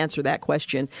situation or the answer to that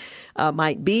question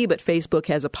might be, but Facebook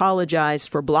has apologized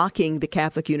for blocking the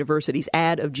Catholic University's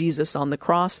ad of Jesus on the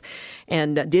cross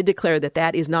and did declare that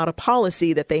that is not a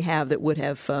policy that they have that would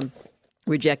have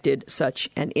rejected such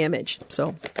an image.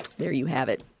 So there you have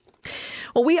it.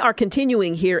 Well, we are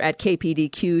continuing here at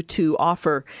KPDQ to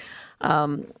offer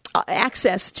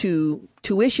access to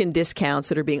tuition discounts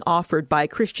that are being offered by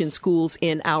Christian schools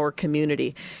in our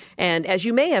community. And as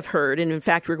you may have heard, and in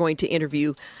fact, we're going to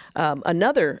interview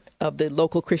another of the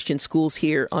local Christian schools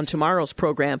here on tomorrow's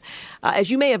program. As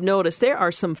you may have noticed, there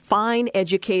are some fine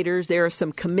educators. There are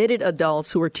some committed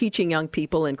adults who are teaching young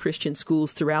people in Christian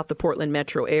schools throughout the Portland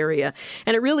metro area.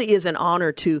 And it really is an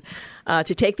honor to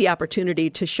take the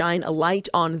opportunity to shine a light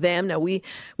on them. Now, we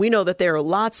know that there are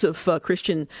lots of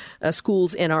Christian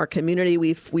schools in our community.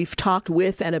 We've talked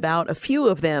with and about a few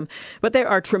of them, but there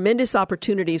are tremendous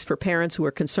opportunities for parents who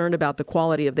are concerned about the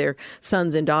quality of their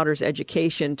sons and daughters'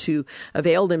 education to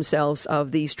avail themselves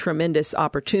of these tremendous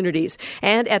opportunities.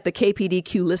 And at the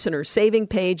KPDQ listener saving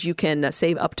page, you can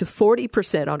save up to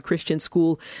 40% on Christian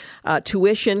school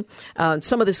tuition.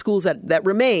 Some of the schools that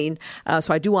remain,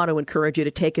 so I do want to encourage you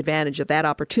to take advantage of that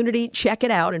opportunity. Check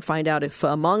it out and find out if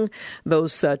among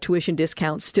those tuition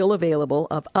discounts still available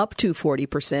of up to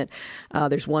 40%,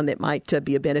 there's one that might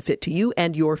be a benefit to you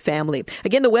and your family.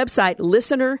 Again, the website,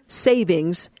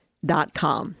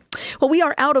 listenersavings.com. Well, we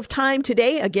are out of time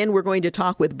today. Again, we're going to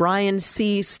talk with Brian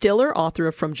C. Stiller, author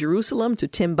of From Jerusalem to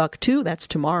Timbuktu. That's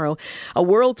tomorrow. A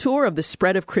world tour of the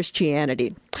spread of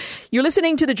Christianity. You're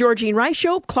listening to The Georgene Rice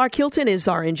Show. Clark Hilton is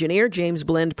our engineer, James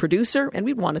Blend, producer, and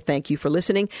we want to thank you for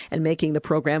listening and making the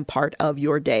program part of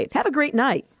your day. Have a great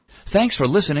night. Thanks for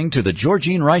listening to The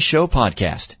Georgene Rice Show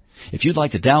podcast. If you'd like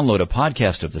to download a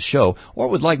podcast of the show or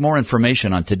would like more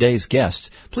information on today's guests,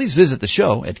 please visit the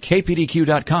show at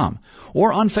kpdq.com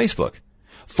or on Facebook.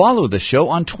 Follow the show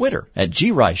on Twitter at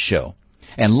GRiceShow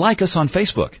and like us on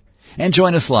Facebook. And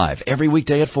join us live every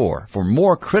weekday at 4 for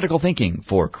more critical thinking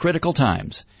for critical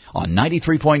times on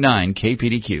 93.9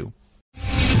 KPDQ.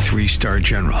 3-star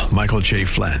General Michael J.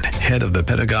 Flynn, head of the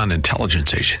Pentagon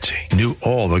Intelligence Agency, knew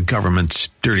all the government's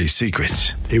dirty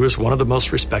secrets. He was one of the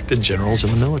most respected generals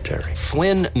in the military.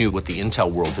 Flynn knew what the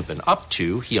intel world had been up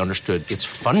to. He understood its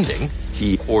funding.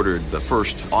 He ordered the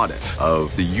first audit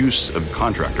of the use of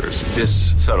contractors.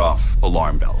 This set off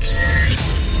alarm bells.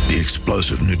 The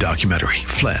explosive new documentary,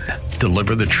 Flynn,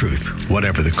 Deliver the Truth,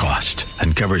 Whatever the Cost,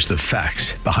 uncovers the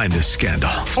facts behind this scandal.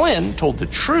 Flynn told the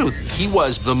truth. He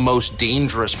was the most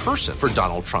dangerous person for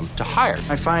Donald Trump to hire.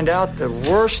 I find out the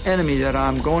worst enemy that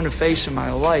I'm going to face in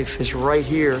my life is right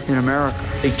here in America.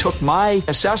 They took my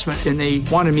assessment and they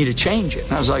wanted me to change it.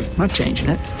 And I was like, I'm not changing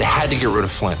it. They had to get rid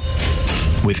of Flynn.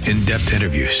 With in-depth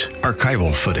interviews,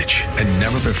 archival footage, and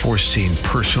never-before-seen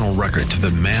personal records of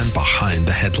the man behind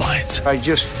the headlines. I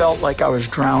just felt like I was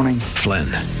drowning. Flynn,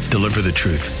 Deliver the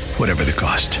Truth, Whatever the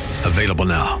Cost. Available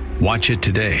now. Watch it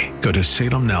today. Go to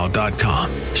salemnow.com.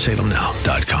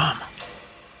 salemnow.com.